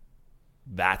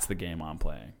 That's the game I'm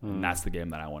playing. Mm-hmm. And that's the game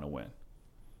that I want to win.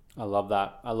 I love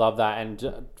that.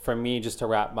 And for me, just to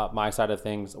wrap up my side of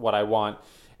things, what I want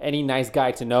any nice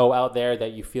guy to know out there,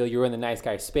 that you feel you're in the nice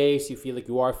guy space, you feel like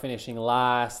you are finishing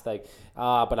last, but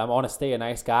I want to stay a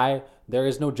nice guy. There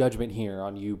is no judgment here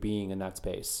on you being in that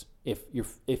space.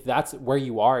 If that's where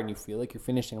you are and you feel like you're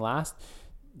finishing last,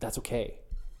 that's okay.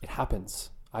 It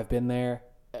happens. I've been there.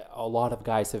 A lot of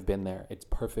guys have been there. It's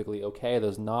perfectly okay.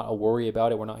 There's not a worry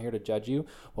about it. We're not here to judge you.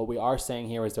 What we are saying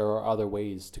here is there are other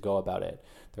ways to go about it.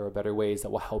 There are better ways that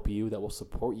will help you, that will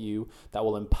support you, that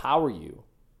will empower you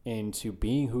into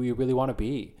being who you really want to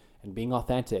be and being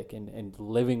authentic and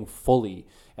living fully.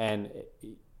 And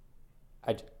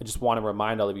I just want to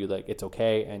remind all of you, like, it's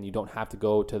okay, and you don't have to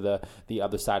go to the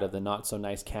other side of the not so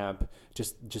nice camp.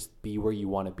 Just be where you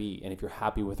want to be. And if you're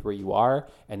happy with where you are,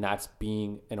 and that's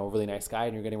being an overly nice guy,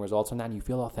 and you're getting results from that, and you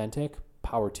feel authentic,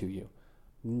 power to you.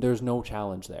 There's no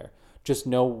challenge there. Just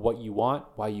know what you want,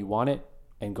 why you want it,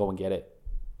 and go and get it.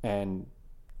 And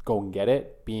go and get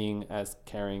it, being as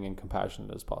caring and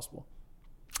compassionate as possible.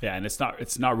 Yeah, and it's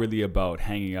not really about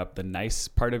hanging up the nice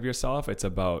part of yourself. It's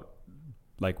about,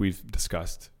 like we've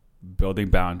discussed,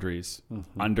 building boundaries,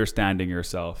 understanding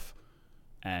yourself,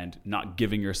 and not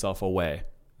giving yourself away.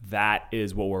 That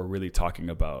is what we're really talking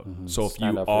about. So if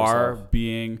you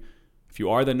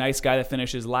are the nice guy that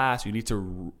finishes last, you need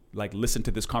to like listen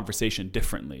to this conversation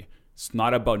differently. It's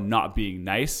not about not being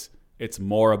nice. It's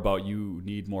more about you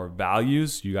need more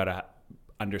values. You got to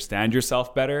understand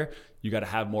yourself better. You got to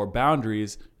have more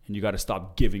boundaries, and you got to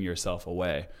stop giving yourself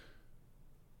away.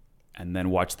 And then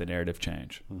watch the narrative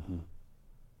change.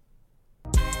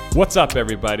 What's up,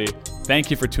 everybody? Thank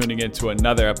you for tuning in to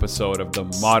another episode of the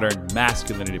Modern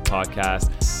Masculinity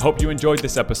Podcast. I hope you enjoyed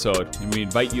this episode, and we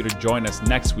invite you to join us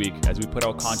next week as we put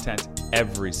out content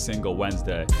every single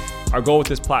Wednesday. Our goal with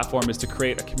this platform is to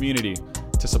create a community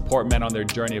to support men on their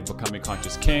journey of becoming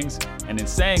conscious kings. And in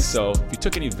saying so, if you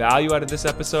took any value out of this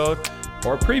episode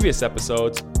or previous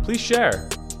episodes, please share,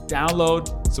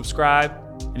 download, subscribe,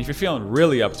 and if you're feeling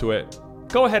really up to it,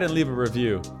 go ahead and leave a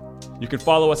review. You can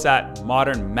follow us at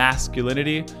Modern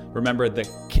Masculinity. Remember,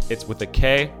 it's with a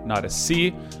K, not a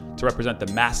C, to represent the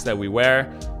mask that we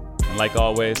wear. And like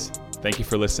always, thank you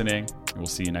for listening, and we'll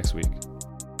see you next week.